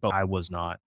still there, but I was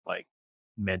not like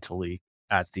mentally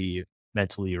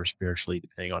mentally or spiritually,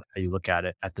 depending on how you look at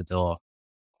it, at the villa.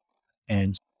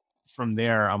 And from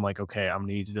there, I'm like, okay, I'm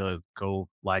gonna need to go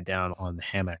lie down on the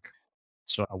hammock.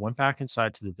 So I went back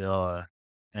inside to the villa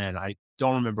and I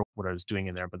don't remember what I was doing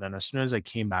in there. But then as soon as I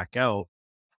came back out,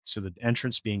 so the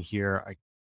entrance being here, I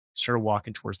started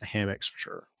walking towards the hammocks, which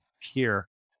are here.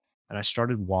 And I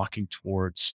started walking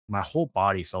towards, my whole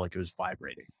body felt like it was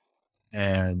vibrating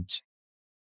and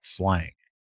flying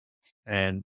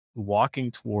and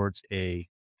walking towards a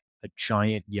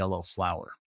giant yellow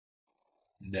flower.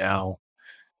 Now,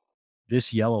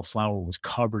 this yellow flower was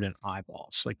covered in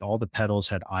eyeballs. Like all the petals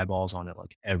had eyeballs on it,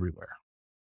 like everywhere.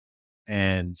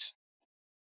 And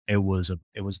it was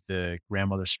the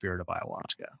grandmother spirit of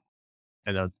ayahuasca.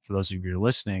 And for those of you who are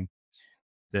listening,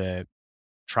 the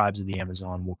tribes of the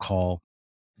Amazon will call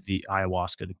the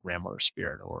ayahuasca the grandmother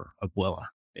spirit, or abuela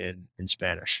in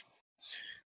Spanish.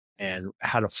 And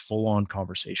had a full on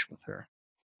conversation with her.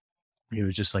 It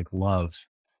was just like love,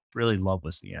 really love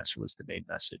was the answer, was the main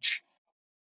message.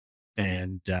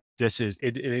 And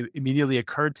it immediately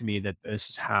occurred to me that this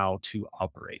is how to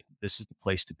operate. This is the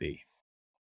place to be.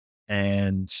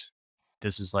 And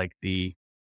this is like it's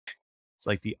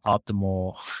like the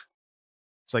optimal,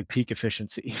 it's like peak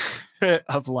efficiency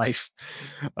of life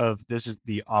this is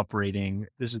the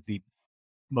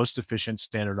most efficient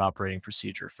standard operating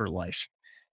procedure for life.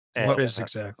 What And is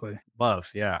exactly?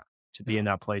 love, yeah, to be in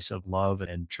that place of love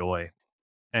and joy.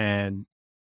 And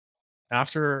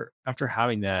after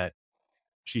having that,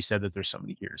 she said that there's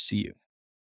somebody here to see you.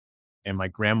 And my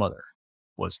grandmother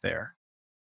was there.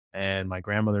 And my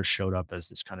grandmother showed up as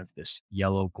this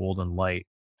yellow golden light.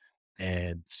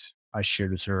 And I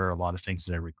shared with her a lot of things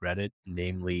that I regretted,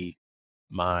 namely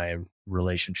my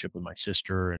relationship with my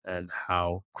sister and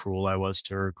how cruel I was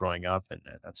to her growing up. And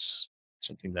that's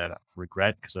something that I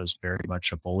regret because I was very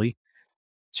much a bully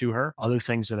to her. Other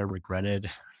things that I regretted,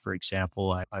 for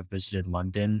example, I visited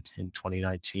London in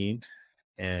 2019,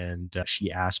 and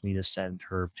she asked me to send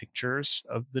her pictures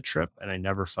of the trip, and I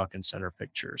never fucking sent her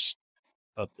pictures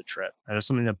of the trip. And it's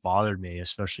something that bothered me,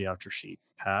 especially after she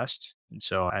passed. And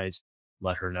so I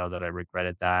let her know that I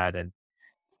regretted that, and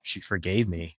she forgave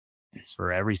me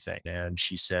for everything. And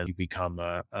she said, "You become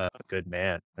a good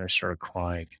man." And I started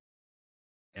crying.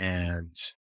 And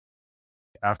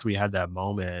after we had that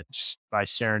moment, just by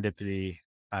serendipity,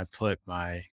 I put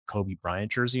my Kobe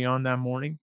Bryant jersey on that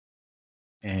morning.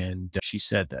 And she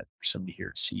said that there's somebody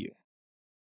here to see you.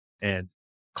 And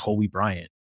Kobe Bryant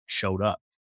showed up.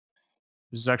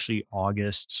 This is actually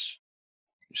August,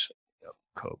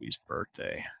 Kobe's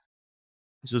birthday.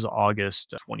 This was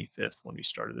August 25th when we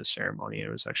started the ceremony. It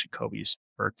was actually Kobe's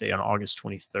birthday on August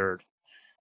 23rd.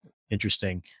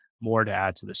 Interesting. More to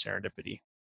add to the serendipity.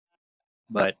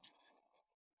 But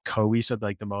Kobe said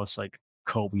like the most like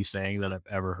Kobe thing that I've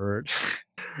ever heard.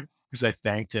 Because I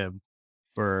thanked him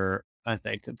for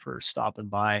stopping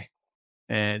by.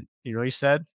 And you know what he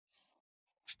said?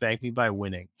 Thank me by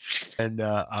winning. And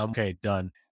I'm okay,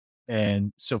 done.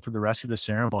 And so for the rest of the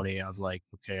ceremony, I was like,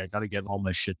 okay, I got to get all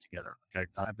my shit together. Like,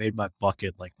 I made my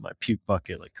bucket, like my puke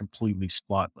bucket, like completely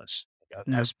spotless. Like,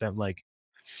 I spent like,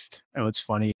 and what's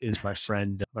funny is my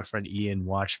friend Ian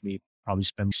watched me probably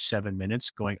spend 7 minutes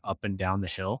going up and down the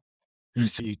hill.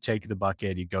 So you take the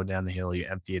bucket, you go down the hill, you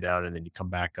empty it out, and then you come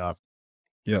back up.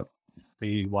 Yep.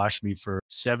 He watched me for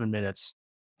 7 minutes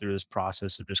through this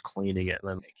process of just cleaning it and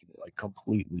then making it like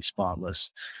completely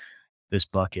spotless, this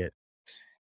bucket.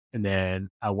 And then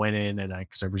I went in and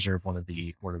because I reserved one of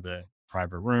the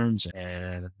private rooms,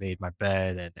 and made my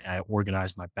bed and I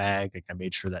organized my bag. Like I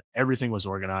made sure that everything was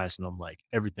organized, and I'm like,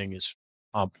 everything is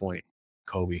on point.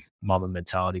 Kobe, mama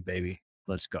mentality, baby.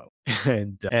 Let's go.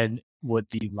 And what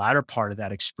the latter part of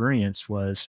that experience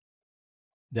was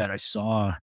that I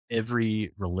saw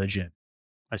every religion.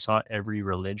 I saw every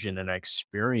religion and I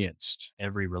experienced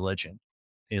every religion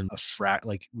in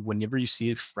like whenever you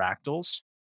see fractals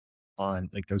on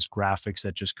like those graphics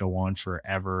that just go on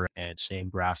forever and same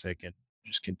graphic and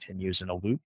just continues in a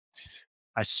loop.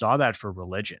 I saw that for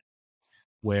religion,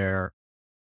 where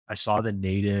I saw the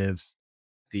native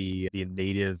the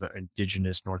native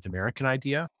indigenous North American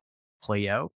idea play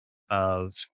out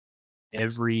of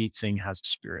everything has a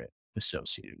spirit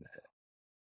associated with it.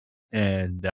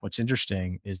 And what's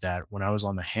interesting is that when I was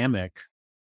on the hammock,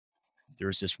 there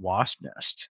was this wasp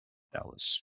nest that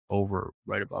was over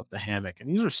right above the hammock. And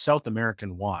these are South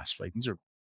American wasps. Like these are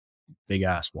big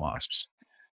ass wasps.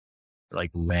 They're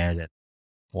like red and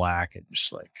black and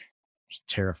just like just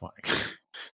terrifying.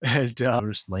 And I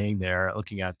was just laying there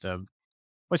looking at them.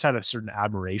 Always had a certain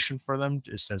admiration for them,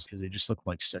 just as because they just look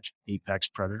like such apex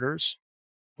predators.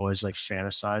 Always like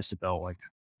fantasized about like,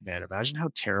 man, imagine how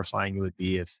terrifying it would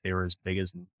be if they were as big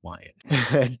as a lion.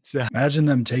 And, Imagine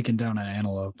them taking down an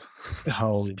antelope.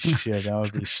 holy shit, that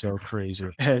would be so crazy.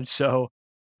 And so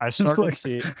I started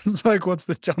to, It's like, what's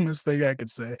the dumbest thing I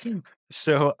could say?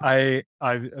 so I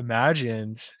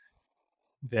imagined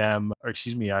them, or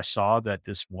excuse me, I saw that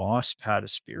this wasp had a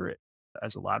spirit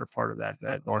as a latter part of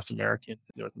that North American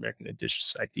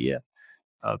indigenous idea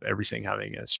of everything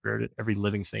having a spirit, every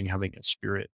living thing having a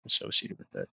spirit associated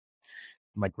with it.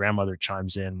 My grandmother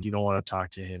chimes in, you don't want to talk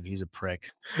to him, he's a prick.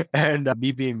 And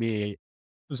me being me,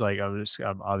 was like,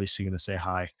 I'm obviously going to say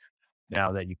hi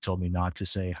now that you told me not to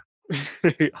say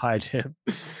hi to him.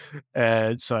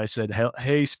 And so I said,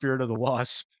 hey, spirit of the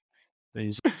wasp. And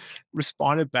he's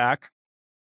responded back,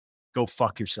 go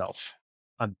fuck yourself.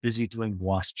 I'm busy doing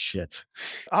wasp shit.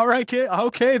 All right, kid.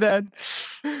 Okay, then.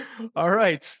 All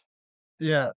right.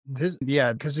 Yeah.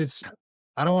 Because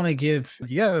I don't want to give,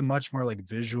 you have a much more like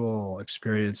visual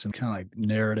experience and kind of like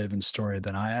narrative and story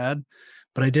than I had,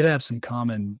 but I did have some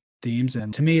common themes.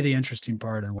 And to me, the interesting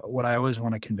part and what I always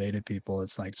want to convey to people,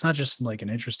 it's like, it's not just like an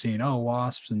interesting, oh,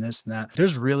 wasps and this and that.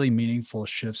 There's really meaningful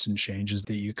shifts and changes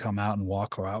that you come out and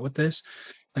walk out with this.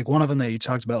 Like one of them that you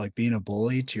talked about, like being a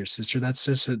bully to your sister. That's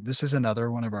just, this is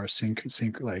another one of our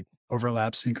like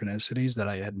overlap synchronicities that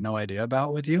I had no idea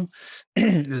about with you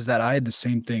is that I had the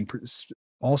same thing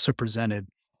also presented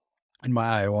in my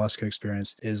ayahuasca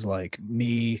experience is like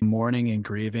me mourning and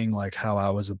grieving like how I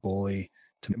was a bully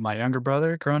to my younger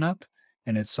brother growing up.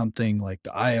 And it's something like the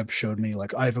IAP showed me,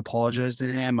 like I've apologized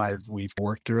to him. We've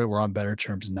worked through it. We're on better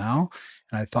terms now.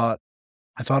 And I thought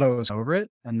I was over it.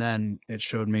 And then it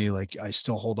showed me like I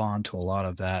still hold on to a lot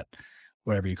of that,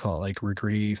 whatever you call it, like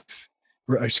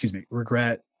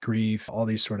regret, grief, all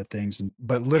these sort of things.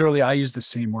 But literally I use the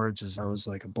same words as I was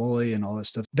like a bully and all this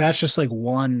stuff. That's just like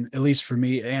one, at least for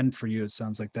me and for you, it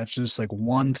sounds like that's just like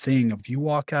one thing. If you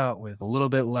walk out with a little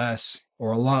bit less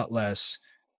or a lot less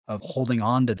of holding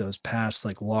on to those past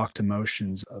like locked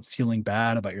emotions of feeling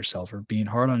bad about yourself or being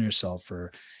hard on yourself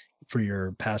or for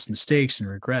your past mistakes and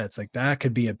regrets, like that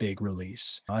could be a big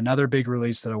release. Another big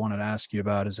release that I wanted to ask you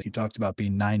about is that you talked about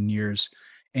being 9 years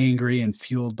angry and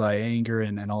fueled by anger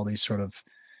and all these sort of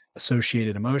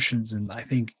associated emotions. And I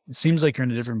think it seems like you're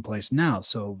in a different place now.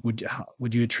 So would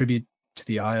you attribute to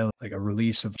the eye like a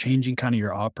release of changing kind of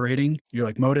your operating? You're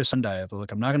like modus operandi of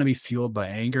like, I'm not going to be fueled by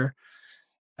anger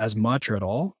as much or at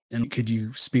all. And could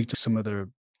you speak to some of the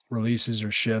releases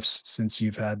or shifts since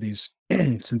you've had these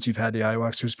since you've had the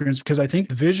ayahuasca experience? Because I think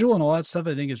the visual and all that stuff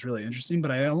I think is really interesting, but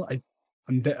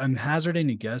I'm hazarding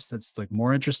to guess that's like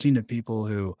more interesting to people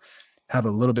who have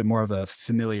a little bit more of a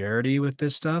familiarity with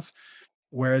this stuff.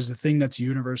 Whereas the thing that's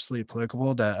universally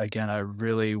applicable that again, I'm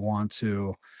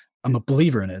a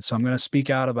believer in it. So I'm going to speak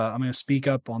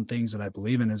up on things that I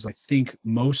believe in is I think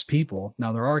most people,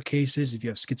 now there are cases if you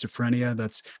have schizophrenia,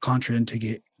 that's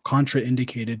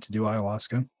contraindicated to do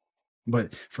ayahuasca.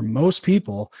 But for most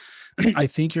people, I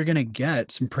think you're going to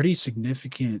get some pretty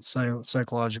significant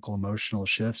psychological, emotional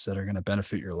shifts that are going to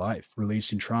benefit your life,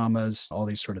 releasing traumas, all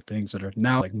these sort of things that are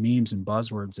now like memes and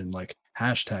buzzwords and like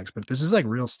hashtags. But this is like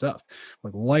real stuff,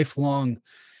 like lifelong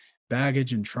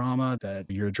baggage and trauma that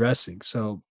you're addressing.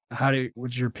 So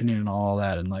what's your opinion on all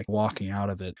that and like walking out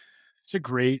of it? That's a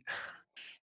great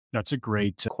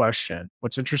question.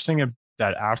 What's interesting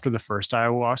that after the first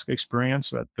ayahuasca experience,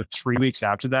 the 3 weeks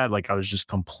after that, like I was just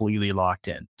completely locked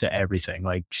in to everything,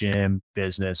 like gym,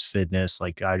 business, fitness.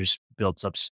 Like I just built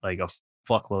up like a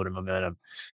fuckload of momentum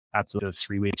after the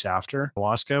 3 weeks after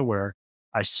ayahuasca, where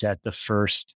I set the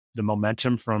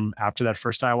momentum from after that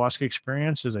first ayahuasca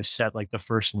experience is I set like the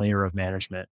first layer of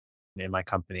management in my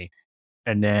company.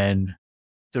 And then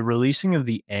the releasing of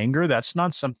the anger, that's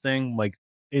not something like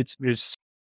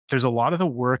there's a lot of the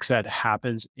work that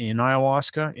happens in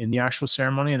ayahuasca in the actual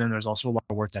ceremony. And then there's also a lot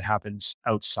of work that happens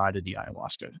outside of the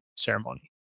ayahuasca ceremony.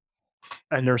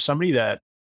 And there's somebody that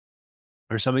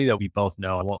we both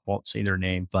know, I won't say their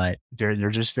name, but they're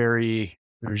just very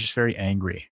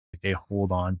angry. They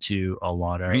hold on to a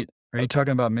lot of. Are you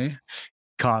talking about me?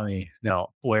 Caught me.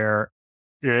 No, where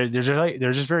they're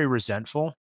just very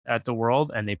resentful at the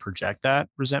world, and they project that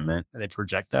resentment and they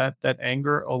project that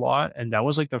anger a lot. And that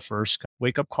was like the first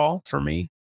wake up call for me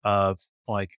of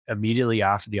like immediately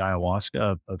after the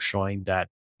ayahuasca of showing that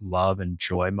love and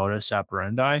joy modus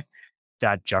operandi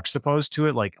that juxtaposed to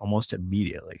it like almost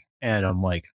immediately. And I'm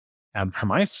like, am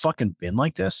I fucking been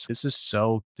like this? This is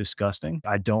so disgusting.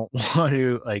 I don't want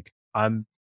to like, I'm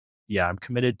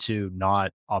committed to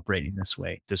not operating this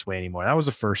way anymore. That was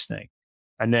the first thing.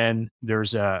 And then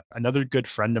there's another good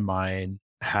friend of mine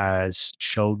has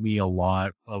showed me a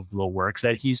lot of the work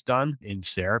that he's done in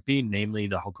therapy, namely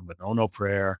the Ho'oponopono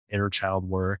prayer, inner child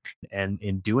work. And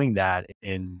in doing that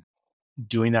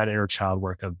inner child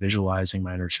work of visualizing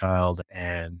my inner child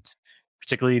and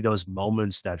particularly those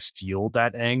moments that fueled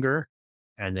that anger,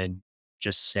 and then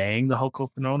just saying the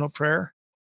Ho'oponopono prayer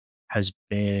has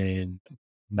been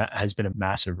a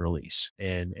massive release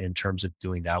in terms of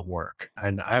doing that work.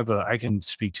 And I can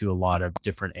speak to a lot of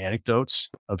different anecdotes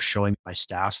of showing my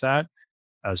staff that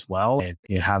as well, and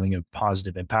having a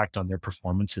positive impact on their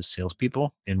performance as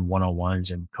salespeople in one-on-ones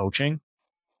and coaching.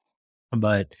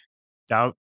 But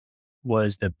that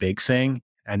was the big thing.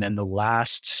 And then it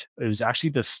was actually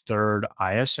the third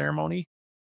Aya ceremony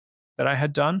that I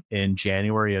had done in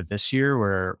January of this year,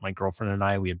 where my girlfriend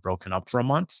and we had broken up for a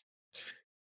month.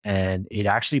 And it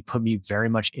actually put me very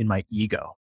much in my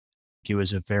ego. It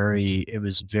was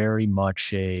very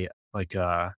much a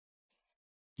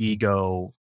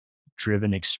ego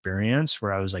driven experience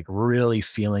where I was like really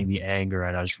feeling the anger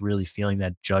and I was really feeling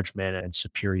that judgment and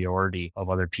superiority of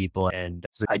other people. And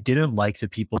I didn't like the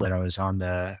people that I was on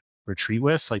the retreat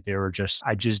with. Like they were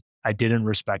I didn't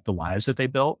respect the lives that they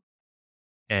built.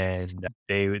 And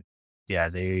they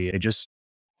just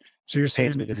So you're painted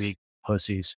saying me to be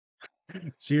pussies.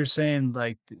 So you're saying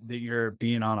like that you're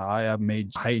being on Aya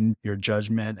made heighten your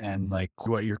judgment and like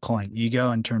what you're calling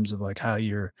ego in terms of like how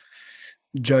you're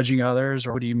judging others,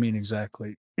 or what do you mean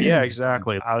exactly? Yeah,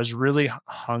 exactly. I was really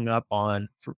hung up on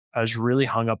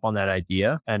that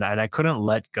idea, and I couldn't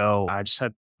let go. I just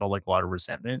felt like a lot of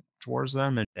resentment towards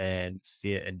them and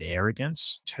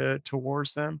arrogance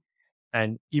towards them.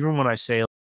 And even when I say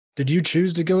Did you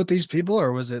choose to go with these people,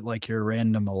 or was it like your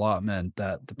random allotment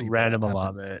that the people random happened?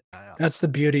 allotment, That's the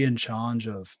beauty and challenge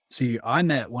of see, I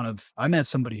met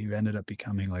somebody who ended up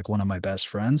becoming like one of my best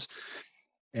friends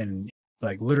and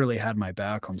like literally had my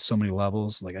back on so many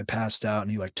levels. Like I passed out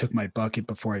and he like took my bucket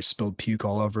before I spilled puke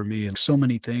all over me and so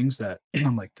many things that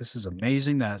I'm like, this is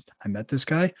amazing that I met this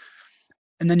guy.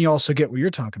 And then you also get what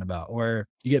you're talking about, where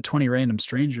you get 20 random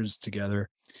strangers together.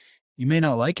 You may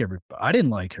not like everybody. I didn't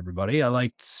like everybody. It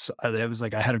was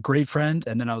like I had a great friend,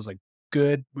 and then I was like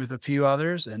good with a few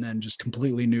others, and then just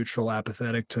completely neutral,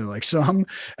 apathetic to like some,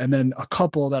 and then a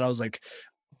couple that I was like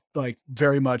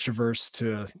very much averse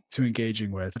to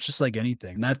engaging with. It's just like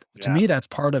anything. And that to me, that's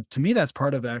part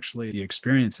of actually the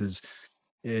experiences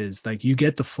is like you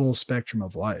get the full spectrum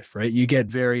of life, right? You get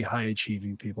very high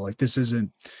achieving people. Like this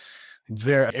isn't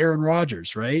very Aaron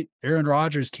Rodgers, right? Aaron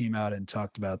Rodgers came out and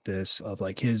talked about this of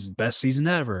like his best season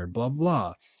ever, blah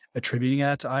blah, attributing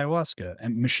that to ayahuasca.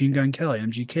 And Machine Gun Kelly,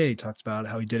 MGK, talked about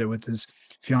how he did it with his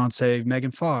fiance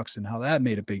Megan Fox and how that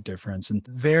made a big difference. And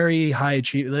very high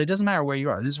achievement. It doesn't matter where you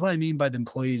are. This is what I mean by the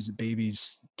employees,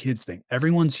 babies, kids thing.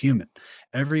 Everyone's human.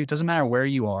 It doesn't matter where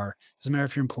you are. It doesn't matter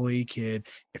if you're an employee, kid.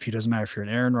 It doesn't matter if you're an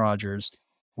Aaron Rodgers.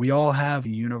 We all have a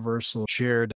universal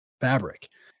shared fabric.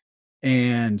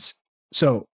 And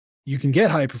so you can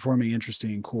get high performing,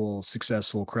 interesting, cool,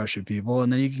 successful, crush it people.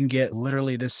 And then you can get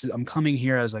literally this. I'm coming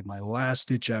here as like my last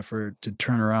ditch effort to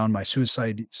turn around my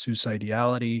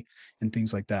suicidality and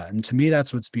things like that. And to me,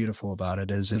 that's what's beautiful about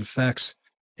it is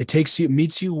it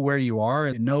meets you where you are.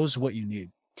 It knows what you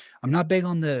need. I'm not big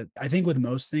on I think with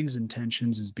most things,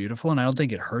 intentions is beautiful and I don't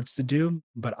think it hurts to do,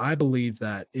 but I believe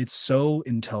that it's so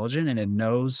intelligent and it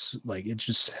knows like it's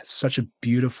just such a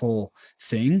beautiful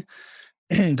thing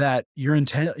that your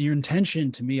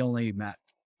intention to me only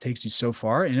takes you so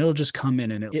far and it'll just come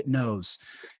in and it knows.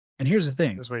 And here's the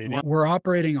thing, we're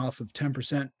operating off of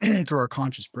 10% through our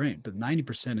conscious brain, but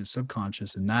 90% is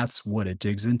subconscious and that's what it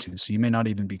digs into. So you may not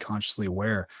even be consciously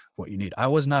aware of what you need. I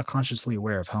was not consciously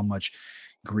aware of how much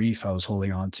grief I was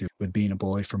holding on to with being a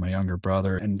bully for my younger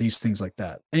brother and these things like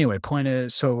that. Anyway, point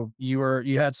is, so you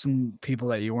had some people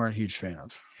that you weren't a huge fan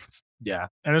of. Yeah.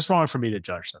 And it's wrong for me to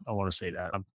judge them. I want to say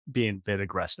that I'm being a bit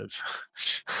aggressive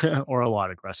or a lot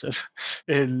aggressive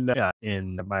in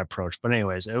my approach. But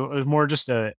anyways, it was more just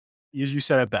you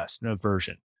said it best, an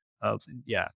aversion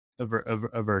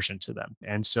aversion to them.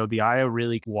 And so the Aya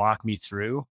really walked me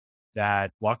through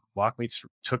that,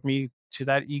 took me to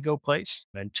that ego place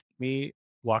and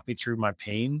walked me through my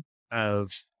pain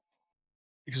of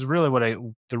because really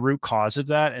the root cause of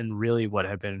that, and really what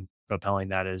had been propelling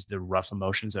that, is the rough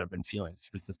emotions that I've been feeling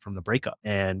from the breakup.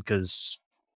 And because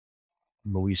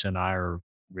Louisa and I are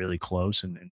really close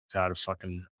and we've had a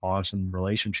fucking awesome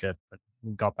relationship, but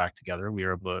we got back together. We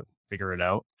were able to figure it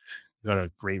out. We got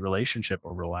a great relationship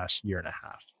over the last year and a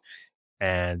half.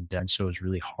 And so it's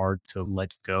really hard to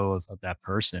let go of that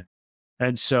person.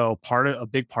 And so a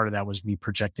big part of that was me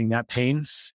projecting that pain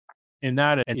in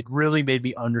that. And it really made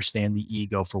me understand the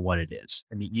ego for what it is.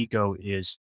 And the ego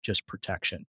is just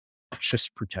protection. It's just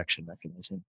a protection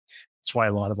mechanism. That's why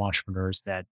a lot of entrepreneurs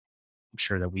that I'm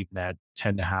sure that we've met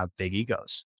tend to have big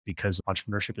egos, because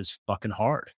entrepreneurship is fucking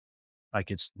hard.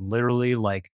 Like, it's literally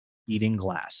like eating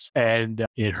glass, and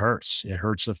it hurts. It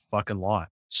hurts a fucking lot.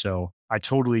 So I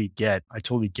totally get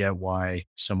why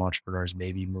some entrepreneurs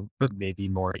may be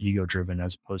more ego driven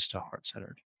as opposed to heart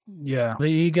centered. Yeah. The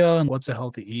ego, and what's a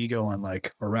healthy ego, and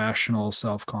like irrational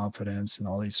self-confidence and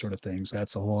all these sort of things.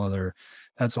 That's a whole other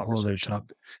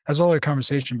topic. That's a whole other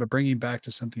conversation. But bringing back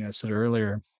to something I said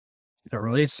earlier that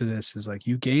relates to this is like,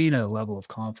 you gain a level of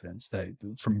confidence that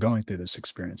from going through this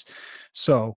experience.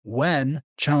 So when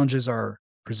challenges are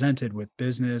presented with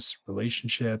business,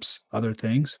 relationships, other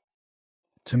things,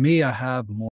 to me, I have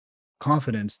more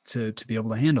confidence to be able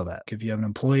to handle that. If you have an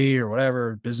employee or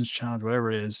whatever, business challenge,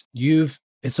 whatever it is,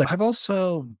 it's like, I've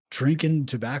also drinking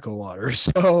tobacco water.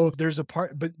 So there's a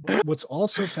part, but what's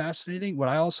also fascinating, what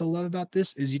I also love about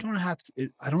this is you don't have to,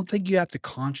 I don't think you have to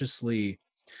consciously,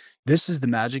 this is the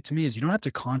magic to me, is you don't have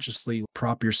to consciously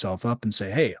prop yourself up and say,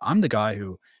 hey, I'm the guy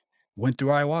who went through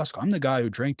ayahuasca. I'm the guy who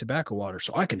drank tobacco water,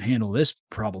 so I can handle this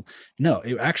problem. No,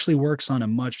 it actually works on a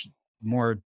much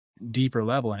more deeper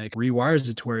level, and it rewires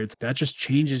it to where that just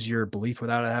changes your belief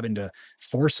without having to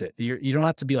force it. You don't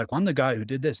have to be like, I'm the guy who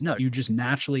did this. No, you just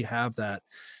naturally have that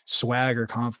swag or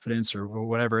confidence or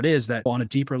whatever it is, that on a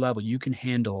deeper level, you can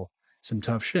handle some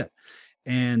tough shit.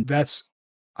 And that's,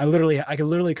 I could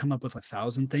literally come up with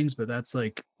 1,000 things, but that's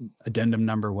like addendum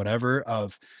number whatever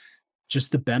of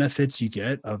just the benefits you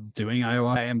get of doing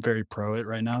ayahuasca. I am very pro it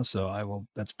right now, so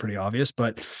that's pretty obvious.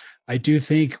 But I do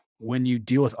think when you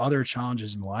deal with other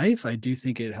challenges in life, I do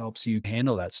think it helps you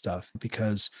handle that stuff,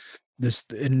 because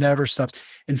it never stops.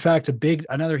 In fact,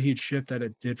 another huge shift that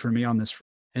it did for me on this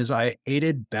is I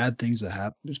hated bad things that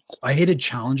happen. I hated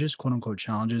challenges, quote unquote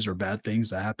challenges, or bad things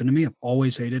that happen to me. I've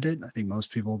always hated it. I think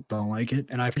most people don't like it.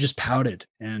 And I've just pouted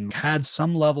and had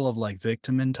some level of like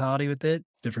victim mentality with it,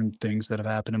 different things that have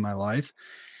happened in my life.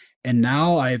 And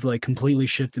now I've like completely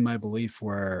shifted my belief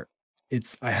where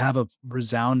I have a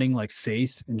resounding like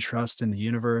faith and trust in the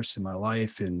universe, in my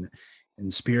life, in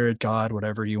spirit, God,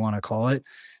 whatever you want to call it,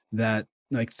 that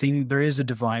like there is a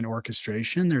divine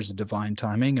orchestration. There's a divine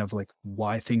timing of like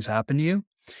why things happen to you.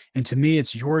 And to me,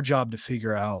 it's your job to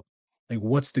figure out like,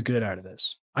 what's the good out of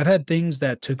this? I've had things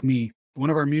that took me, one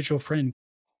of our mutual friend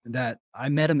that I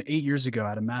met him 8 years ago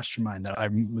at a mastermind that I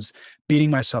was beating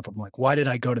myself up. I'm like, why did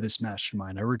I go to this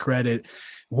mastermind? I regret it,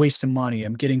 wasting money.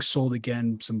 I'm getting sold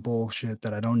again some bullshit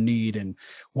that I don't need. And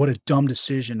what a dumb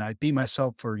decision. I beat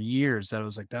myself for years. That I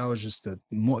was like, that was just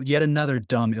yet another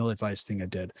dumb, ill-advised thing I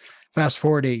did. Fast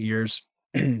forward 8 years,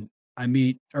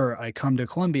 I come to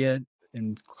Colombia,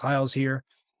 and Kyle's here,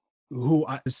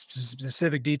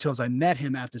 specific details. I met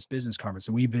him at this business conference,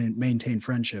 and we've maintained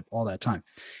friendship all that time.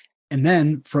 And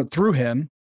then through him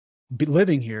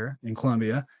living here in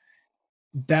Colombia,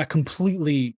 that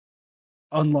completely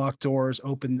unlocked doors,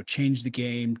 changed the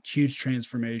game, huge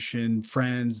transformation,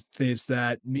 friends,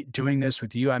 doing this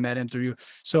with you. I met him through you.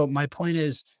 So my point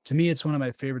is, to me, it's one of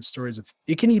my favorite stories.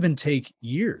 It can even take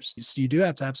years. So you do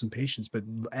have to have some patience, but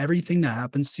everything that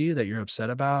happens to you that you're upset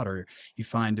about or you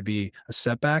find to be a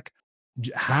setback,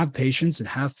 have patience and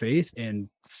have faith and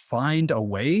find a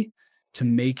way to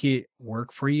make it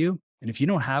work for you. And if you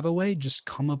don't have a way, just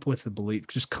come up with a belief,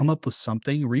 just come up with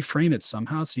something, reframe it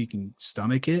somehow so you can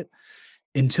stomach it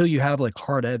until you have like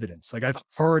hard evidence. Like I've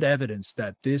hard evidence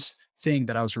that this thing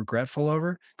that I was regretful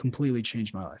over completely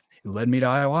changed my life. It led me to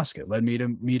ayahuasca. It led me to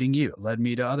meeting you. It led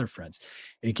me to other friends.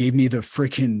 It gave me the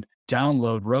freaking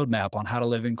download roadmap on how to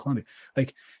live in Colombia.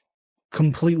 Like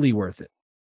completely worth it.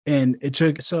 And it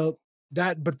took,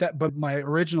 but my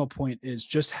original point is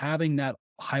just having that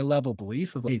high level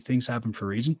belief of, hey, things happen for a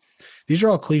reason. These are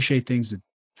all cliche things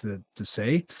to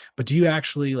say, but do you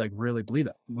actually like really believe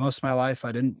that? Most of my life,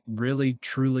 I didn't really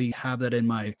truly have that in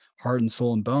my heart and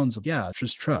soul and bones of, yeah,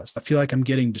 just trust. I feel like I'm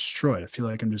getting destroyed. I feel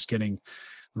like I'm just getting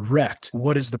wrecked.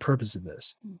 What is the purpose of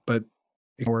this? But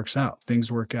it works out.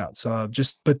 Things work out. So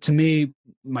but to me,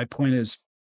 my point is,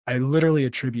 I literally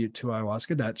attribute to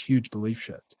ayahuasca that huge belief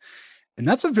shift. And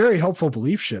that's a very helpful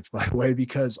belief shift, by the way,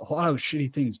 because a lot of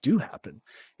shitty things do happen.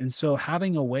 And so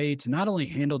having a way to not only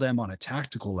handle them on a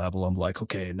tactical level, I'm like,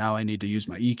 okay, now I need to use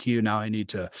my EQ. Now I need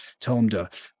to tell them to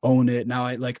own it. Now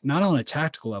I like not on a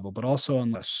tactical level, but also on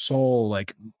the soul,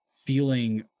 like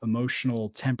feeling, emotional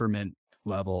temperament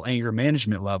level, anger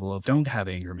management level of don't have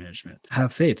anger management,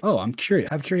 have faith. Oh, I'm curious,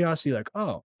 have curiosity, like,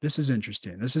 oh, this is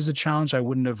interesting. This is a challenge I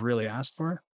wouldn't have really asked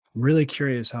for. I'm really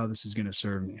curious how this is going to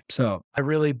serve me. So I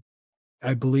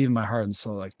believe in my heart and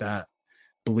soul like that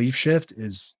belief shift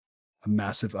is a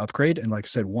massive upgrade. And like I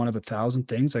said, one of 1,000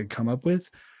 things I come up with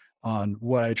on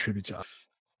what I attribute to.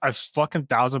 I fucking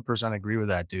 1,000% agree with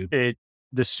that, dude.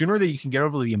 The sooner that you can get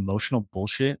over the emotional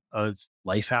bullshit of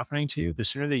life happening to you, the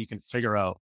sooner that you can figure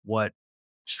out what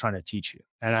it's trying to teach you.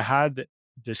 And I had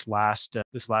this last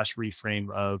reframe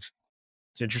of,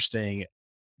 it's interesting.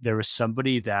 There was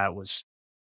somebody that was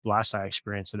last I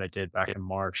experienced that I did back in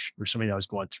March, or somebody that was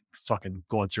going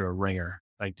through a ringer.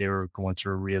 Like they were going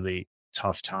through a really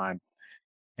tough time,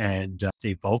 and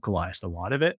they vocalized a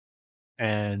lot of it.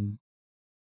 And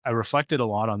I reflected a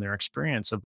lot on their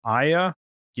experience of Aya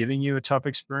giving you a tough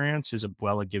experience is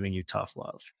Abuela giving you tough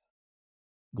love.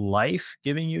 Life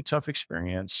giving you tough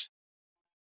experience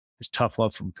is tough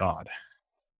love from God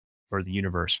or the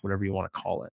universe, whatever you want to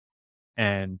call it.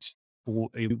 And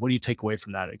what do you take away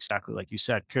from that? Exactly like you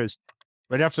said, because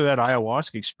right after that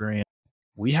ayahuasca experience,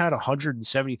 we had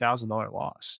 $170,000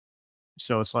 loss.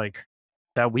 So it's like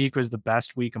that week was the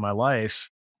best week of my life.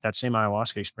 That same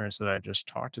ayahuasca experience that I just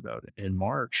talked about in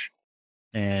March,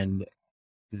 and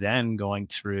then going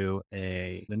through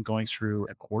a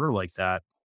quarter like that,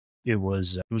 it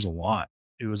was a lot.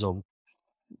 It was a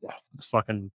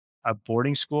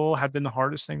boarding school had been the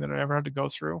hardest thing that I ever had to go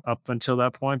through up until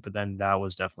that point. But then that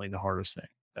was definitely the hardest thing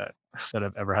that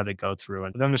I've ever had to go through.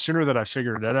 And then the sooner that I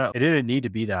figured that out, it didn't need to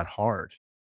be that hard.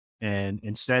 And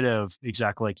instead of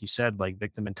exactly like you said, like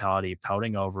victim mentality,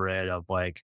 pouting over it of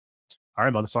like, all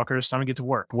right, motherfucker, it's time to get to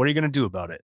work. What are you going to do about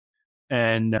it?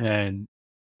 And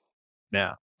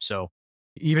yeah, so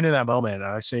even in that moment,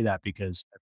 I say that because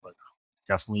I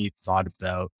definitely thought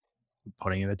about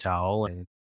putting in the towel and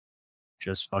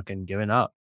just fucking giving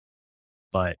up.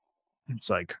 But it's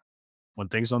like when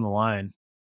things are on the line,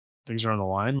 are you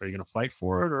going to fight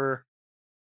for it or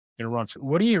going to run for it?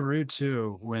 What do you root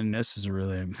to when this is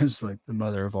like the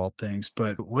mother of all things,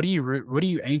 but what do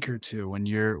you anchor to when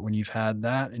you've had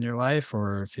that in your life,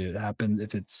 or if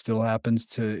it still happens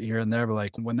to here and there, but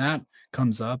like when that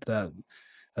comes up, that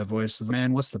voice of,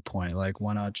 man, what's the point? Like,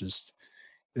 why not just,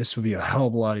 this would be a hell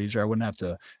of a lot easier. I wouldn't have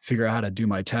to figure out how to do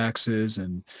my taxes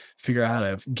and figure out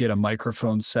how to get a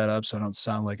microphone set up so I don't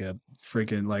sound like a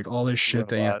freaking, like all this shit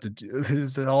that you have to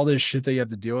do, all this shit that you have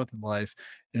to deal with in life.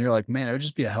 And you're like, man, it would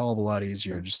just be a hell of a lot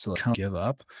easier just to like give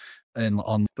up. And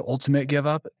on the ultimate give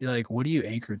up, like, what do you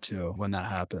anchor to when that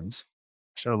happens?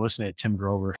 Started listening to Tim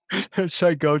Grover. It's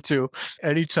I go to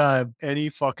anytime, any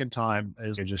fucking time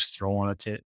is just throw on a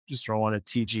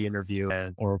TG interview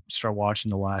or start watching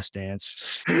The Last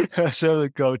Dance. So the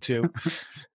go-to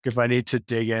if I need to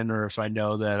dig in, or if I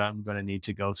know that I'm going to need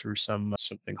to go through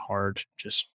something hard,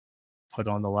 just put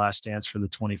on The Last Dance for the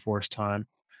 24th time.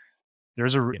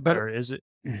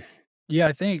 Yeah,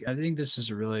 I think this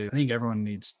is I think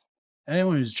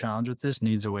anyone who's challenged with this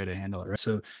needs a way to handle it, right?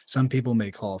 So some people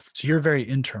may so you're very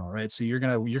internal, right? So you're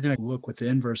gonna look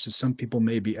within, versus some people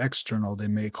may be external. They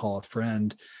may call a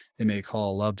friend, they may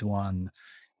call a loved one.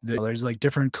 There's like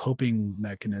different coping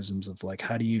mechanisms of like,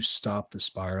 how do you stop the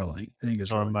spiraling? I think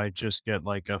is I might just get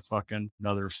like a fucking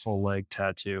another full leg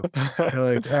tattoo.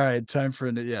 You're like, all right, time for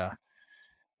yeah.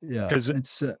 Because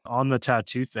it's on the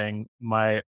tattoo thing,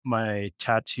 my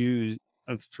tattoo,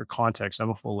 for context, I'm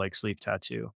a full leg sleeve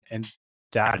tattoo, and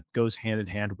that goes hand in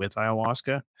hand with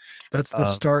ayahuasca. That's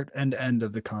the start and end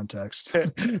of the context.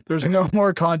 There's no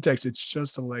more context. It's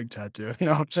just a leg tattoo.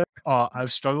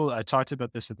 I've struggled. I talked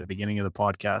about this at the beginning of the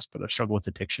podcast, but I've struggled with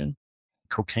addiction,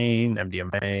 cocaine,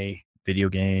 MDMA, video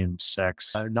games,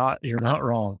 sex. You're not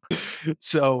wrong.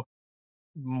 So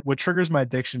what triggers my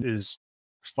addiction is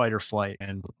fight or flight.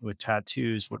 And with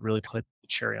tattoos, what really put the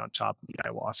cherry on top of the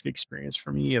ayahuasca experience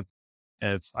for me, if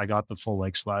I got the full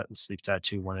leg sleeve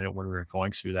tattoo when we were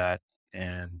going through that,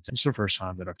 and it's the first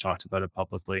time that I've talked about it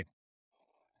publicly,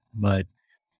 and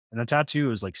the tattoo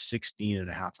was like 16 and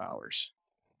a half hours.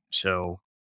 So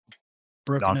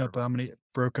broken up how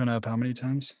many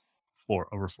times?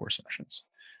 Over 4 sessions.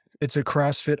 It's a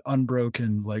CrossFit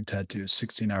unbroken leg tattoo,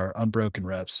 16-hour unbroken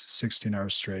reps, 16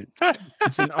 hours straight.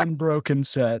 It's an unbroken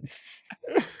set.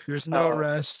 There's no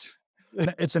rest.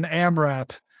 It's an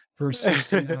AMRAP for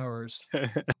 16 hours.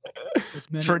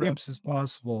 As many Pretty, reps as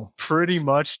possible. pretty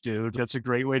much, dude. That's a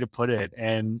great way to put it.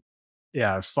 And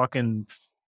yeah, so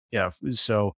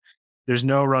there's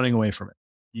no running away from it.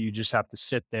 You just have to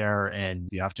sit there and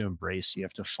you have to embrace, you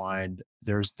have to find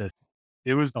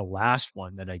it was the last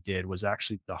one that I did was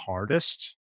actually the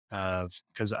hardest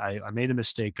because I made a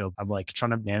mistake of I'm like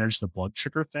trying to manage the blood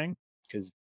sugar thing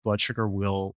because blood sugar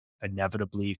will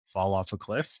inevitably fall off a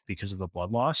cliff because of the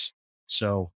blood loss.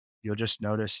 So you just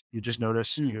notice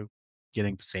you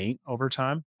getting faint over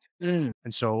time. And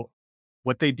so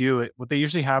what they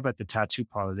usually have at the tattoo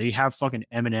parlor, they have fucking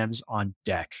M&Ms on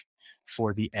deck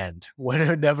for the end. When it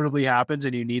inevitably happens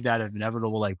and you need that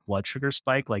inevitable like blood sugar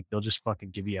spike, like they'll just fucking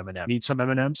give you M&M. Need some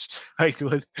M&Ms? Like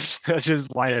let's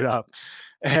just line it up.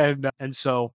 And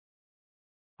so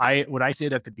what I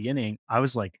did at the beginning, I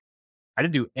was like, I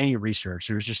didn't do any research.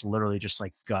 It was just literally just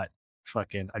like gut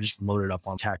fucking, I just loaded up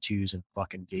on tattoos and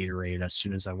fucking Gatorade as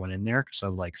soon as I went in there. Cause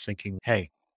I'm like thinking, hey,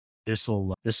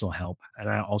 this'll help. And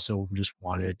I also just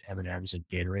wanted M&Ms and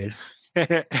Gatorade.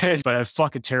 But a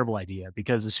fucking terrible idea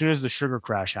because as soon as the sugar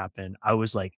crash happened, I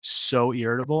was like so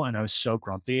irritable and I was so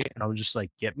grumpy and I was just like,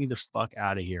 get me the fuck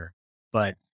out of here.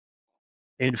 But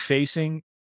in facing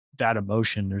that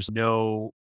emotion, there's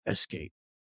no escape.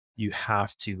 You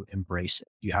have to embrace it.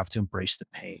 You have to embrace the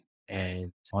pain.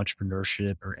 And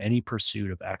entrepreneurship or any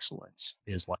pursuit of excellence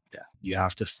is like that. You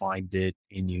have to find it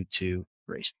in you to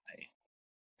embrace the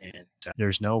pain. And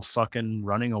there's no fucking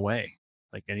running away.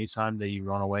 Like anytime that you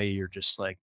run away, you're just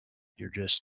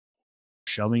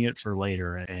shoving it for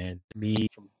later. And me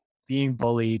from being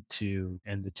bullied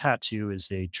and the tattoo is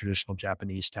a traditional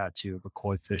Japanese tattoo of a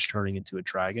koi fish turning into a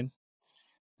dragon,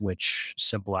 which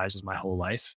symbolizes my whole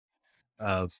life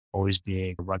of always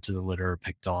being run to the litter,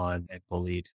 picked on and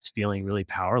bullied, feeling really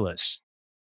powerless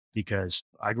because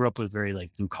I grew up with very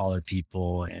like blue collar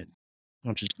people and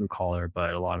not just blue collar,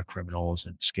 but a lot of criminals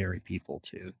and scary people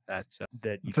too. That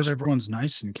I thought everyone's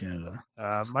nice in Canada.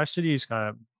 my city is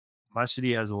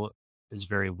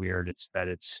very weird. It's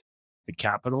the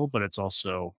capital, but it's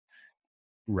also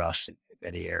rough in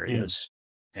many areas.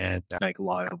 And like a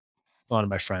lot of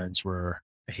my friends were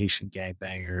Haitian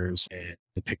gangbangers and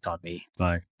they picked on me.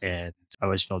 And I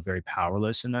always felt very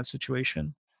powerless in that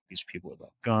situation. These people with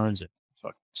guns and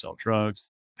fucking sell drugs,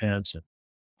 pants, and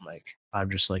like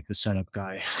I'm just like the setup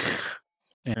guy.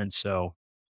 And so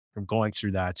from going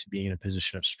through that to being in a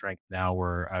position of strength now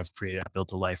where I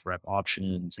built a life where I have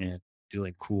options and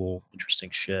doing cool,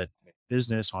 interesting shit,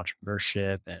 business,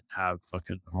 entrepreneurship, and have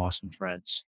fucking awesome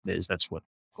friends. That's what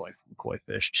going from koi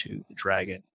fish to the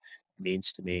dragon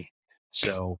means to me.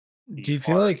 So Do you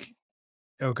feel like,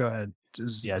 oh, go ahead.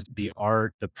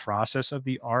 the process of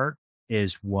the art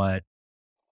is what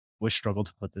was struggle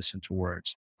to put this into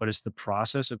words, but it's the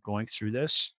process of going through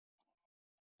this,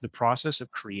 the process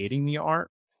of creating the art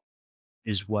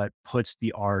is what puts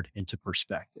the art into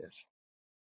perspective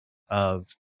of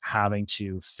having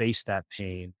to face that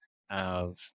pain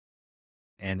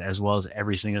and as well as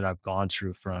everything that I've gone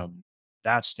through from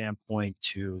that standpoint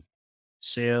to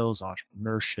sales,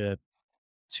 entrepreneurship,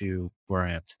 to where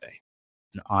I am today.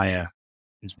 And Aya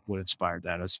is what inspired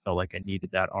that. I just felt like I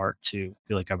needed that art to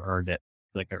feel like I've earned it,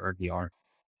 feel like I earned the art.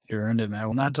 You earned it, man.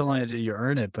 Well, not only did you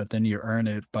earn it, but then you earn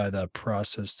it by the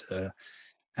process to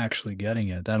actually getting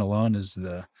it. That alone is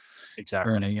the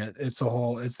Exactly. earning it. It's the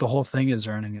whole thing is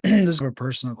earning it. This is a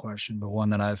personal question, but one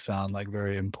that I've found like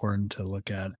very important to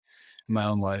look at in my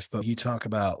own life. But you talk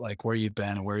about like where you've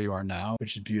been and where you are now,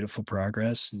 which is beautiful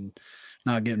progress and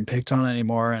not getting picked on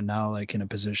anymore. And now like in a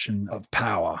position of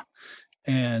power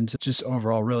and just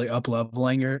overall really up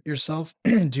leveling yourself.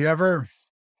 Do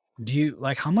you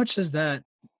like how much does that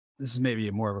this is maybe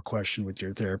more of a question with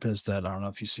your therapist that I don't know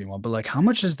if you see one, but like how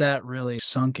much is that really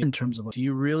sunk in terms of like, do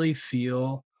you really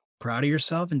feel proud of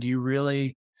yourself? And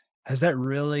has that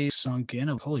really sunk in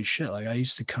of holy shit, like I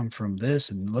used to come from this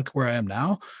and look where I am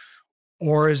now?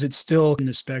 Or is it still in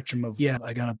the spectrum of, yeah,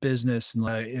 I got a business and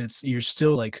like you're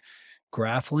still like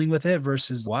grappling with it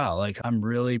versus, wow, like I'm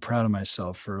really proud of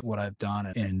myself for what I've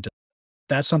done. And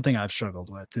that's something I've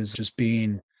struggled with is just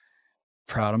being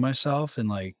proud of myself and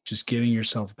like just giving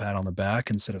yourself a pat on the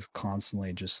back instead of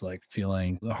constantly just like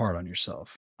feeling the hard on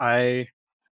yourself.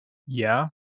 Yeah,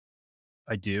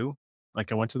 I do.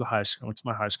 Like I went to my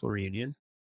high school reunion.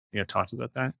 I talked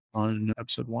about that on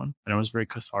episode 1, and it was very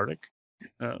cathartic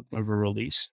of a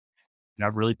release. And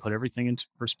I've really put everything into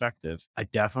perspective. I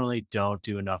definitely don't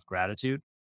do enough gratitude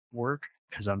work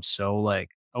because I'm so like,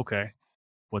 okay,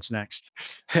 what's next?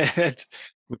 And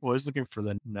always looking for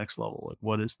the next level. Like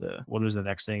what is the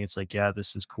next thing? It's like, yeah,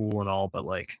 this is cool and all, but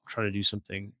like try to do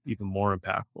something even more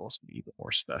impactful, something even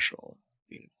more special,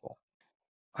 meaningful.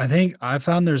 I think I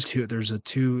found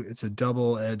it's a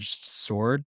double-edged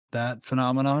sword, that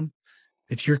phenomenon.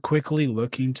 If you're quickly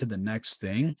looking to the next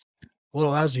thing, well, it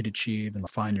allows you to achieve and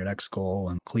find your next goal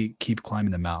and keep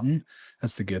climbing the mountain.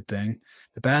 That's the good thing.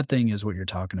 The bad thing is what you're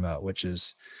talking about, which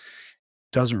is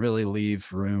doesn't really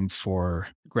leave room for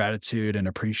gratitude and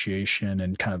appreciation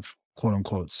and kind of quote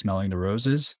unquote smelling the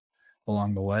roses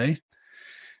along the way.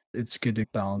 It's good to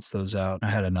balance those out. I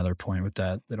had another point with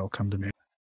that that'll come to me.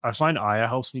 I find Aya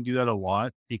helps me do that a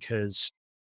lot because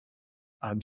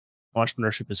I'm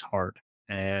entrepreneurship is hard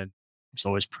and there's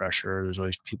always pressure. There's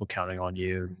always people counting on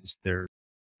you. There's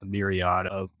a myriad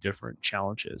of different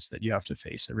challenges that you have to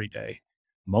face every day,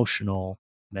 emotional,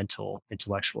 mental,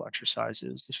 intellectual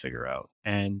exercises to figure out.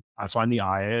 And I find the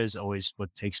Aya is always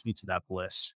what takes me to that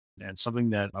bliss. And something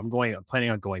that I'm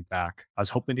planning on going back. I was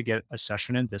hoping to get a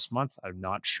session in this month. I'm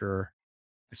not sure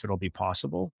if it'll be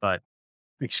possible, but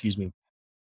excuse me.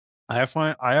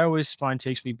 I always find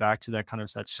takes me back to that kind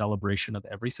of that celebration of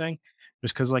everything.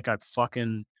 Just because like I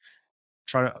fucking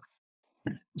try to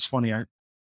it's funny,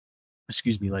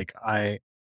 excuse me, like I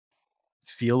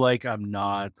feel like I'm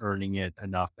not earning it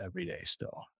enough every day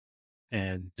still.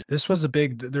 And This was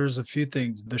there's a few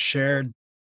things. The shared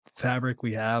fabric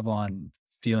we have on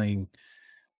feeling,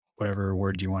 whatever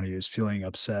word you want to use, feeling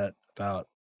upset about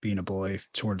being a bully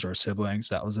towards our siblings.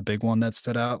 That was a big one that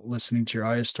stood out listening to your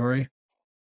Aya story.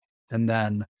 And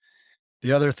then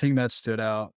the other thing that stood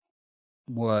out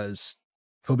was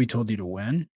Kobe told you to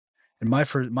win. And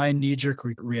my knee jerk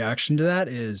reaction to that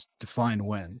is define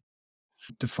win,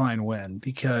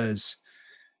 because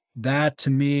that to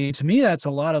me, that's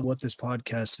a lot of what this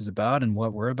podcast is about and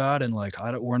what we're about. And like,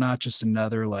 we're not just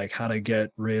another like how to get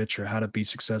rich or how to be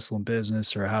successful in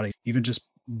business or how to even just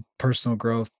personal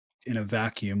growth in a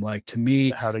vacuum. Like to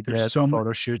me, how to there's get so much.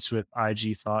 photo shoots with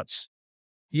IG thoughts.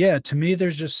 Yeah, to me,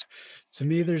 there's just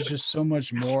so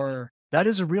much more. That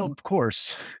is a real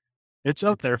course. It's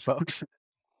out there, folks.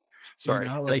 Sorry,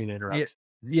 I didn't mean to interrupt.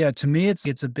 Yeah, to me,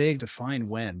 it's a big defined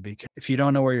win, because if you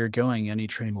don't know where you're going, any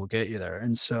train will get you there.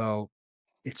 And so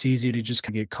it's easy to just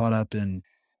get caught up in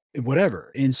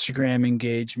whatever Instagram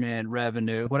engagement,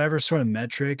 revenue, whatever sort of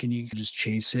metric, and you can just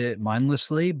chase it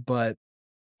mindlessly. But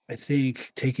I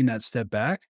think taking that step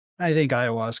back, I think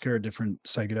ayahuasca or different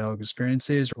psychedelic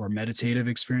experiences or meditative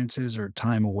experiences or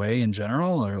time away in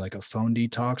general, or like a phone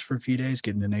detox for a few days,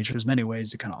 get into nature. There's many ways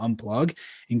to kind of unplug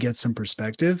and get some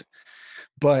perspective.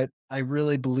 But I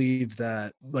really believe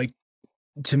that, like,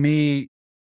 to me,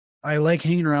 I like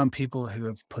hanging around people who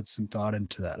have put some thought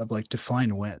into that, of like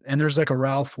define win. And there's like a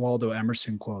Ralph Waldo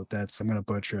Emerson quote that's, I'm going to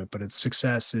butcher it, but it's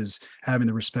success is having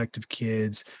the respect of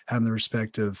kids, having the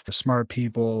respect of smart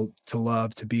people, to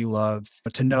love, to be loved,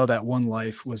 but to know that one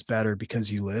life was better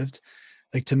because you lived.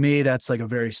 Like to me, that's like a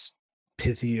very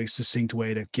pithy, succinct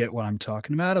way to get what I'm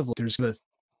talking about. Of like, there's a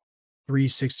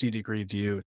 360-degree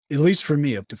view, at least for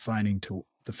me, of defining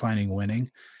winning.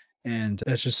 And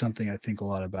that's just something I think a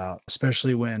lot about,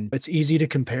 especially when it's easy to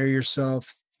compare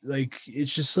yourself. Like,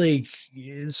 it's just like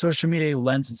social media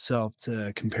lends itself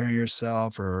to comparing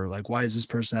yourself, or like, why does this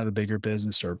person have a bigger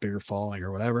business or a bigger following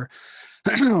or whatever?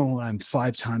 When I'm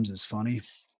 5 times as funny.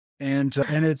 And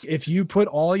it's, if you put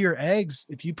all your eggs,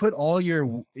 if you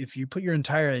put your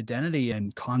entire identity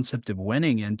and concept of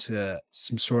winning into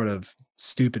some sort of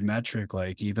stupid metric,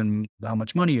 like even how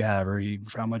much money you have, or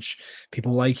how much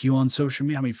people like you on social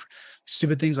media, I mean,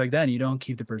 stupid things like that, and you don't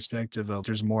keep the perspective of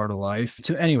there's more to life.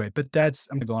 So anyway, but I'm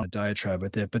gonna go on a diatribe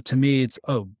with it. But to me, it's,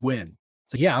 oh, win.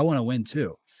 So yeah, I want to win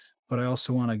too, but I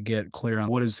also want to get clear on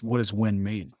what does win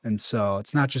mean. And so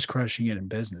it's not just crushing it in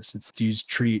business. It's, do you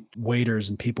treat waiters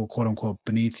and people, quote unquote,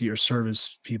 beneath you, or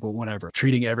service people, whatever,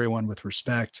 treating everyone with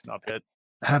respect, Not bad.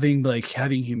 having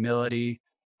humility,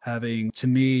 to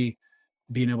me,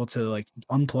 being able to like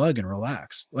unplug and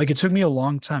relax. Like it took me a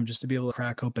long time just to be able to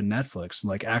crack open Netflix and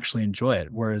like actually enjoy it.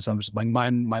 Whereas I'm just, my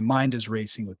mind is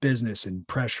racing with business and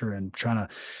pressure and trying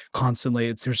to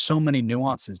constantly, there's so many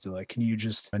nuances to, like, can you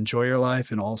just enjoy your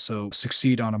life and also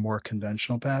succeed on a more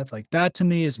conventional path? Like that to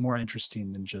me is more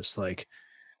interesting than just like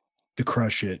the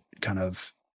crush it kind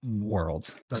of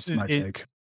world. That's my take.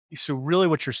 So really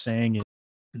what you're saying is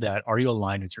that, are you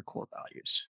aligned with your core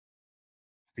values?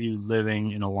 Are you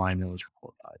living in alignment with your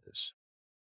core values?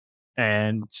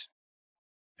 And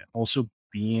also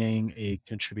being a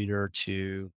contributor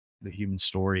to the human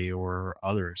story or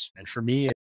others. And for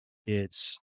me,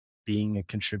 it's being a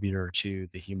contributor to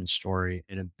the human story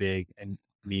in a big and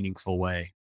meaningful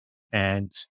way. And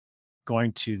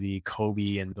going to the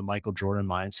Kobe and the Michael Jordan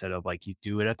mindset of like, you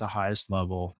do it at the highest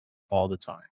level all the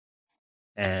time.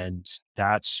 And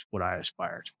that's what I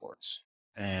aspire towards.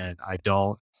 And I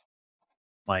don't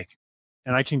like,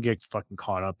 and I can get fucking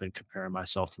caught up in comparing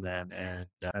myself to them. And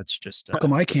that's just, How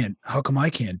come I can't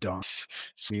dunk?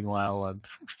 meanwhile,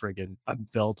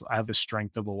 I have the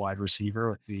strength of a wide receiver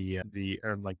with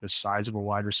or like the size of a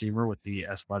wide receiver with the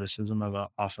athleticism of an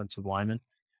offensive lineman.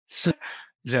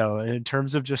 So in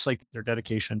terms of just like their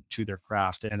dedication to their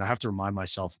craft, and I have to remind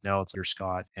myself, no, it's your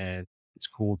Scott, and it's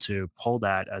cool to pull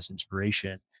that as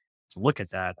inspiration, to look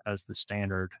at that as the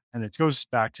standard. And it goes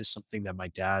back to something that my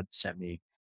dad sent me.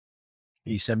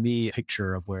 He sent me a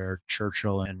picture of where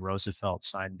Churchill and Roosevelt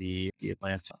signed the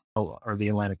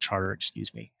Atlantic Charter,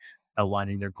 excuse me,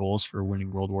 outlining their goals for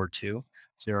winning World War II.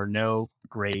 So there are no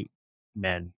great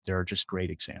men; there are just great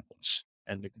examples,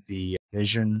 and the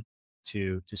vision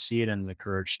to see it and the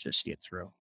courage to see it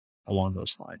through along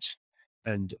those lines.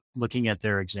 And looking at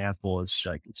their example is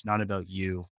like, it's not about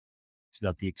you, it's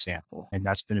about the example. And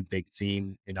that's been a big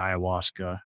theme in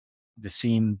ayahuasca. The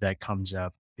theme that comes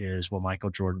up is what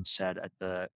Michael Jordan said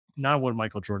not what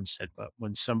Michael Jordan said, but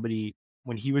when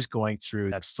he was going through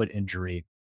that foot injury,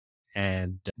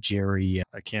 and Jerry,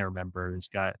 I can't remember, this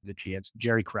guy, the GM's,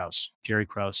 Jerry Krause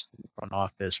in the front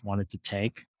office wanted to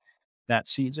tank that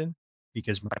season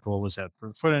because Michael was out for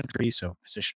a foot injury. So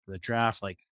position for the draft,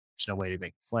 like there's no way to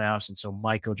make the playoffs. And so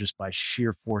Michael, just by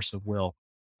sheer force of will,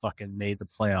 fucking made the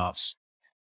playoffs.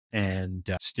 And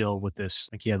still with this,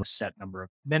 like he had a set number of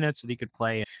minutes that he could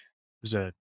play. There's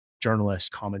a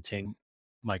journalist commenting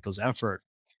Michael's effort,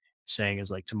 saying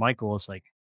is like, to Michael, it's like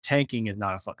tanking is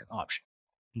not a fucking option.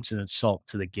 It's an insult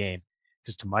to the game.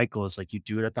 Because to Michael, it's like you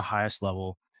do it at the highest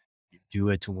level, you do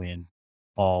it to win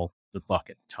all the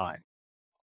fucking time.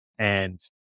 And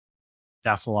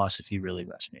that philosophy really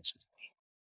resonates with me,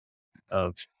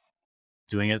 of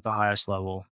doing it at the highest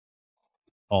level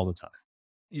all the time.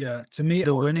 Yeah, to me,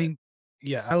 the winning.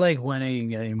 Yeah, I like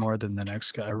winning any more than the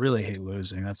next guy. I really hate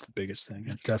losing. That's the biggest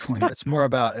thing. It's more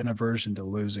about an aversion to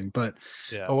losing. But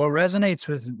what resonates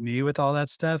with me with all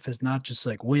that stuff is not just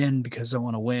like win because I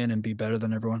want to win and be better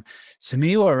than everyone. To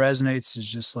me, what resonates is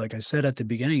just like I said at the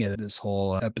beginning of this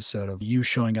whole episode of you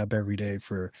showing up every day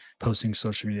for posting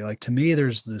social media. Like to me,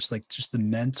 there's this like just the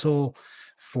mental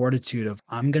fortitude of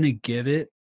I'm gonna give it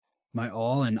my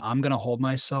all and I'm going to hold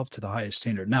myself to the highest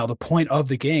standard. Now, the point of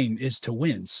the game is to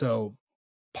win. So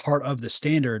part of the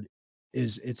standard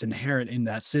is it's inherent in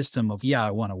that system of, yeah,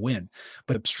 I want to win,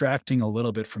 but abstracting a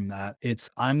little bit from that, it's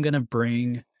I'm going to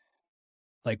bring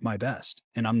like my best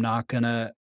and I'm not going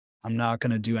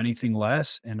to do anything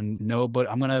less. And no, but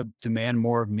I'm going to demand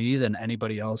more of me than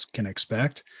anybody else can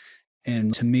expect.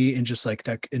 And to me, and just like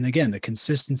that, and again, the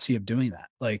consistency of doing that,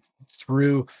 like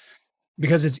through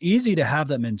because it's easy to have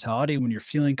that mentality when you're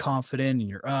feeling confident and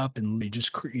you're up and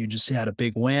you just had a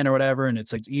big win or whatever. And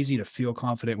it's like, it's easy to feel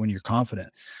confident when you're confident,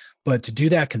 but to do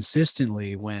that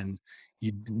consistently when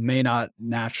you may not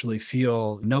naturally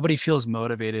nobody feels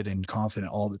motivated and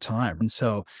confident all the time. And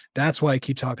so that's why I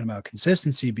keep talking about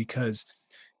consistency, because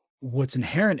what's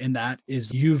inherent in that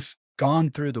is you've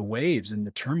gone through the waves and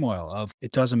the turmoil of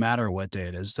it doesn't matter what day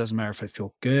it is. It doesn't matter if I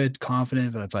feel good,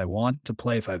 confident, if I want to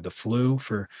play, if I have the flu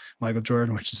for Michael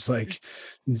Jordan, which is like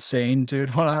insane,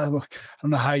 dude. Well, I don't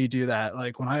know how you do that.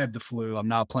 Like when I have the flu, I'm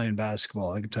not playing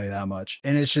basketball. I can tell you that much.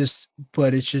 And it's just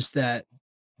that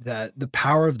the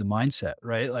power of the mindset,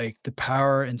 right? Like the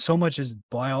power, and so much as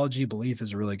Biology Belief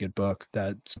is a really good book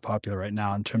that's popular right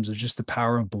now in terms of just the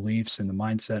power of beliefs and the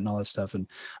mindset and all that stuff. And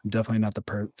I'm definitely not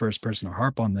the first person to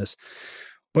harp on this,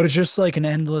 but it's just like an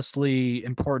endlessly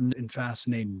important and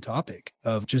fascinating topic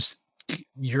of just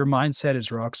your mindset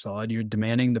is rock solid. You're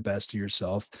demanding the best of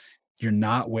yourself. You're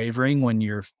not wavering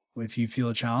if you feel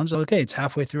a challenge. Okay, it's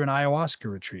halfway through an ayahuasca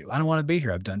retreat. I don't want to be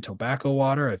here. I've done tobacco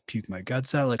water. I've puked my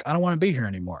guts out. Like, I don't want to be here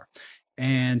anymore.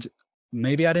 And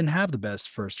maybe I didn't have the best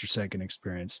first or second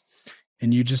experience.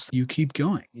 And you keep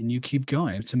going and you keep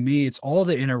going. To me, it's all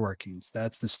the inner workings.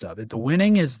 That's the stuff. The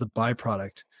winning is the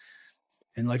byproduct.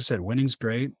 And like I said, winning's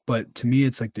great, but to me,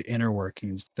 it's like the inner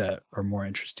workings that are more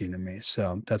interesting to me.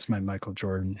 So that's my Michael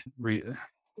Jordan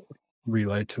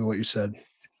relay to what you said.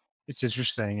 It's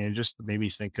interesting. It just made me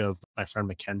think of my friend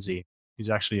Mackenzie, who's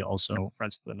actually also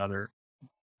friends with another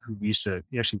he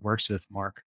actually works with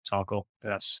Mark Tonkel.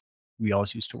 We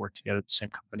always used to work together at the same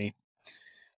company.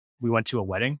 We went to a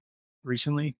wedding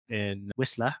recently in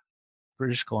Whistler,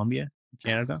 British Columbia,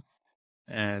 Canada.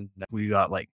 And we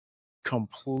got like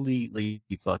completely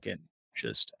fucking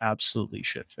just absolutely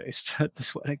shit-faced at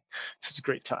this wedding. It was a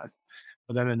great time.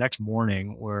 But then the next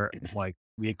morning,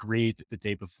 we agreed the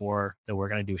day before that we're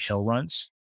going to do hill runs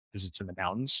because it's in the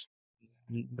mountains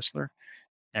in Whistler.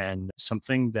 And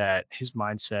something that his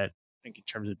mindset, I think in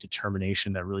terms of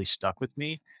determination, that really stuck with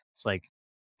me, it's like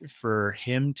for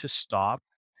him to stop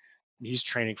he's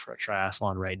training for a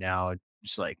triathlon right now.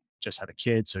 He's like just had a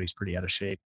kid, so he's pretty out of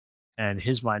shape. And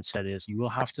his mindset is, you will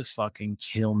have to fucking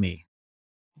kill me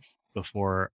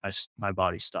before my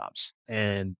body stops.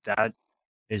 And that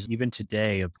is, even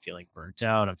today, I'm feeling burnt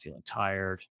out. I'm feeling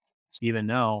tired. Even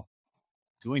though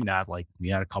doing that, like we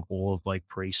had a couple of like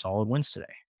pretty solid wins today.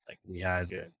 Like we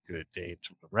had a good day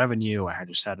of revenue. I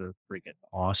just had a freaking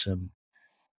awesome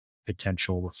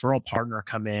potential referral partner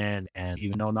come in. And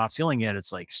even though I'm not feeling it,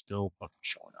 it's like still fucking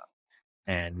showing up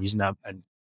and using that. And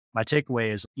my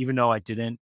takeaway is, even though I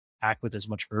didn't act with as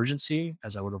much urgency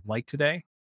as I would have liked today,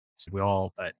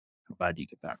 so but I'm glad you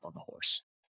get back on the horse.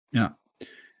 Yeah.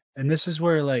 And this is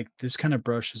where like this kind of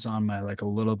brushes on my like a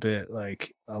little bit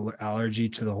like allergy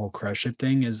to the whole crush it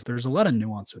thing. Is there's a lot of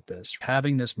nuance with this.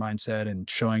 Having this mindset and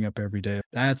showing up every day,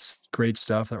 that's great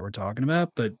stuff that we're talking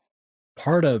about. But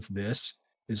part of this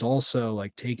is also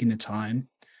like taking the time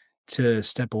to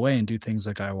step away and do things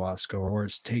like ayahuasca, or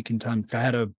it's taking time. I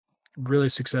had a really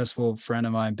successful friend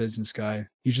of mine, business guy.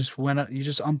 He just went out, he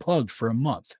just unplugged for a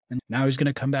month. And now he's going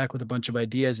to come back with a bunch of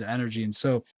ideas and energy. And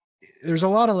so there's a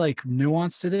lot of like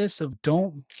nuance to this of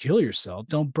don't kill yourself,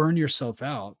 don't burn yourself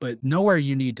out, but know where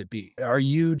you need to be. Are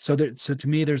you so to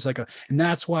me, there's like and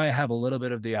that's why I have a little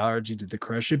bit of the allergy to the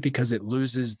crush it, because it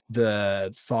loses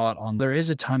the thought on there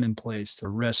is a time and place to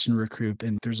rest and recoup.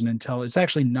 And there's it's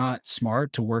actually not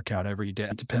smart to work out every day.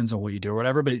 It depends on what you do or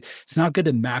whatever, but it's not good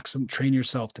to train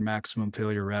yourself to maximum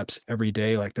failure reps every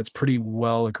day. Like that's pretty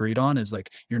well agreed on, is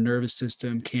like your nervous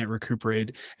system can't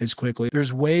recuperate as quickly.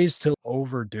 There's ways to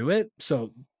overdo it.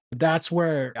 So that's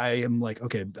where I am like,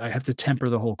 okay, I have to temper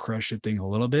the whole crush it thing a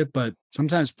little bit. But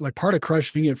sometimes like part of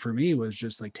crushing it for me was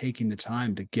just like taking the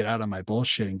time to get out of my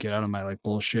bullshit and get out of my like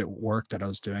bullshit work that I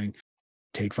was doing.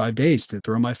 Take 5 days to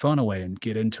throw my phone away and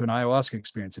get into an ayahuasca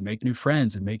experience and make new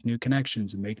friends and make new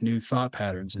connections and make new thought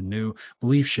patterns and new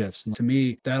belief shifts. And to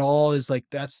me, that all is like,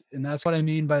 that's what I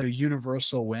mean by the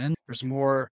universal win. There's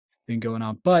more thing going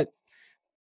on, but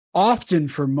often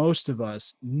for most of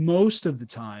us, most of the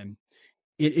time,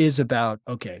 it is about,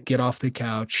 okay, get off the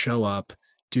couch, show up,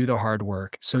 do the hard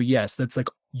work. So yes, that's like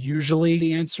usually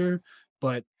the answer,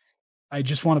 but I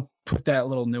just want to put that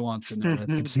little nuance in there.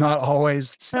 It's not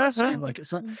always like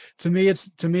it's not to me.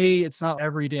 It's not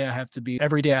every day I have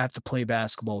to play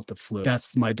basketball with the flu.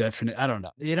 That's my definite. I don't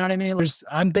know. You know what I mean?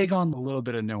 I'm big on a little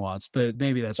bit of nuance, but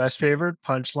maybe that's my favorite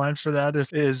punchline for that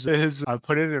is I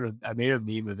put it in I made a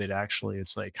meme of it actually.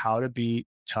 It's like how to be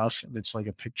tough. It's like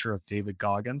a picture of David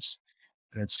Goggins,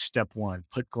 and it's step 1: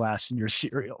 put glass in your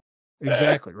cereal.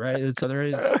 Exactly right.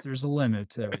 There's a limit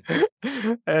to everything.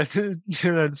 And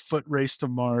then foot race to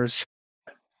Mars.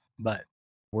 But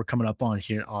we're coming up on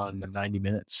 90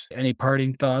 minutes. Any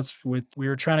parting thoughts? We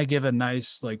were trying to give a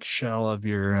nice like shell of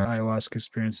your ayahuasca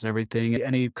experience and everything.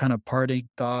 Any kind of parting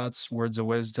thoughts, words of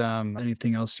wisdom,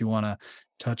 anything else you want to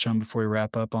touch on before we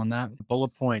wrap up on that?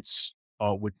 Bullet points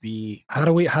would be, how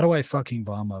do I fucking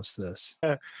vamos this?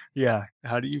 Yeah.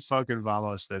 How do you fucking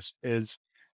vamos this? Is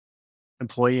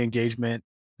employee engagement,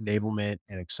 enablement,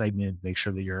 and excitement. Make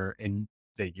sure that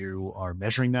you are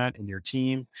measuring that in your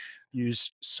team.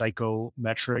 Use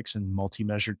psychometrics and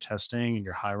multi-measured testing in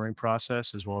your hiring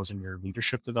process, as well as in your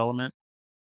leadership development.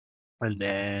 And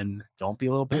then don't be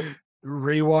a little bit.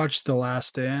 Rewatch The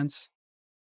Last Dance.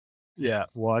 Yeah,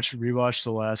 rewatch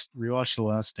the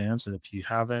Last Dance. And if you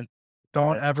haven't,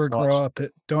 don't ever grow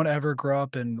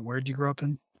up in, where'd you grow up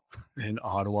in? In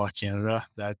Ottawa, Canada.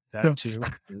 That too.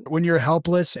 When you're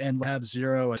helpless and have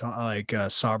zero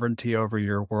sovereignty over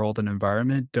your world and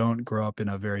environment, don't grow up in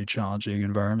a very challenging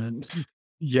environment.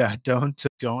 Yeah, don't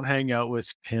hang out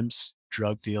with pimps,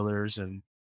 drug dealers, and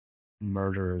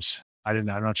murderers. I'm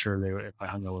not sure if I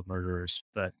hung out with murderers,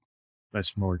 but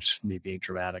that's more just me being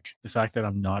dramatic. The fact that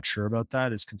I'm not sure about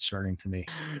that is concerning to me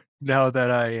now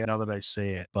that I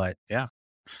say it. But yeah,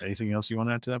 anything else you want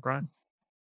to add to that, Brian?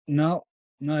 No,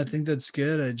 I think that's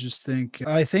good.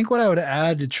 I think what I would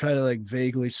add to try to like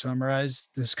vaguely summarize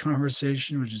this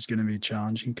conversation, which is going to be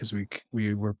challenging because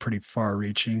we were pretty far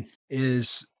reaching,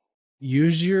 is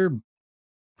use your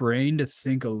brain to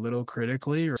think a little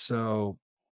critically. So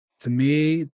to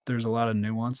me, there's a lot of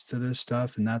nuance to this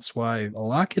stuff. And that's why a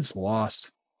lot gets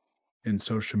lost in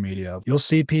social media. You'll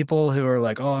see people who are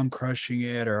like, oh, I'm crushing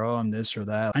it, or oh, I'm this or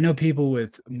that. I know people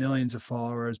with millions of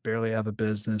followers barely have a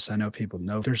business. I know people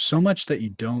know there's so much that you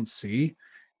don't see.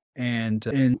 And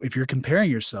if you're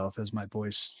comparing yourself, as my boy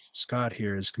Scott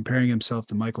here is comparing himself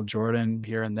to Michael Jordan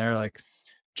here and there, like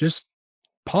just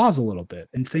pause a little bit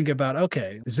and think about,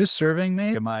 okay, is this serving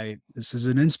me? This is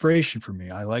an inspiration for me.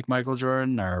 I like Michael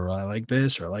Jordan, or I like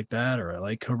this, or I like that, or I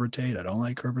like Cobra Tate. I don't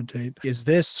like Cobra Tate. Is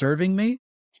this serving me?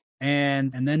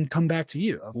 and then come back to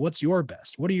you. What's your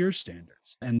best? What are your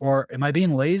standards? And or am I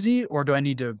being lazy, or do I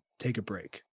need to take a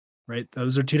break? Right?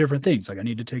 Those are two different things. Like, I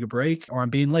need to take a break, or I'm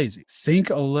being lazy. Think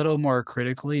a little more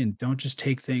critically and don't just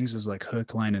take things as like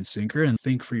hook, line, and sinker, and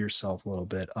think for yourself a little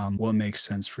bit what makes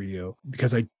sense for you.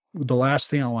 Because the last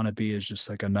thing I want to be is just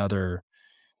like another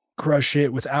crush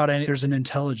it without any, there's an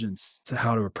intelligence to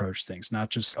how to approach things, not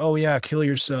just, oh yeah, kill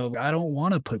yourself. I don't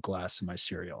want to put glass in my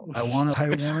cereal. I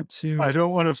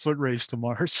don't want to foot race to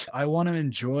Mars. I want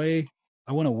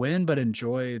to win, but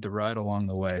enjoy the ride along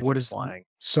the way. What is flying?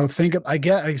 So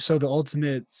so the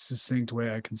ultimate succinct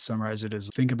way I can summarize it is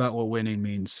think about what winning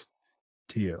means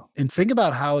to you, and think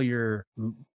about how you're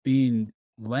being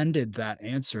lended that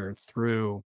answer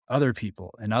through other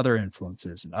people and other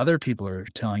influences, and other people are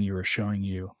telling you or showing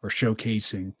you or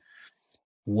showcasing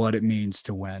what it means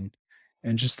to win.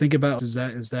 And just think about,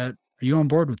 are you on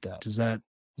board with that? Is that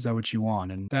what you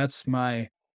want? And that's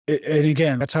and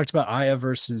again, I talked about Aya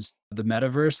versus the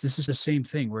metaverse. This is the same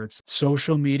thing, where it's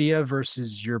social media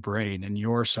versus your brain and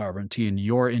your sovereignty and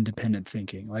your independent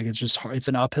thinking. Like, it's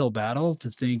an uphill battle to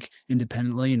think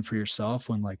independently and for yourself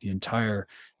when like the entire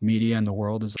media in the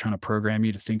world is trying to program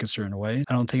you to think a certain way.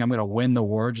 I don't think I'm going to win the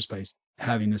war just by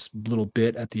having this little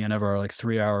bit at the end of our like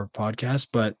 3-hour podcast,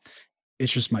 but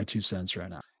it's just my 2 cents right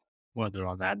now. Well,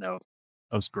 on that note,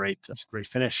 that was great. That's a great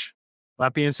finish.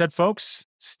 That being said, folks,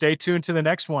 stay tuned to the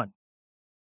next one.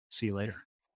 See you later.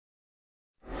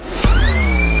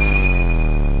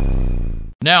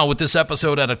 Now, with this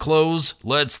episode at a close,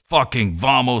 let's fucking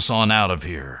vamos on out of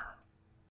here.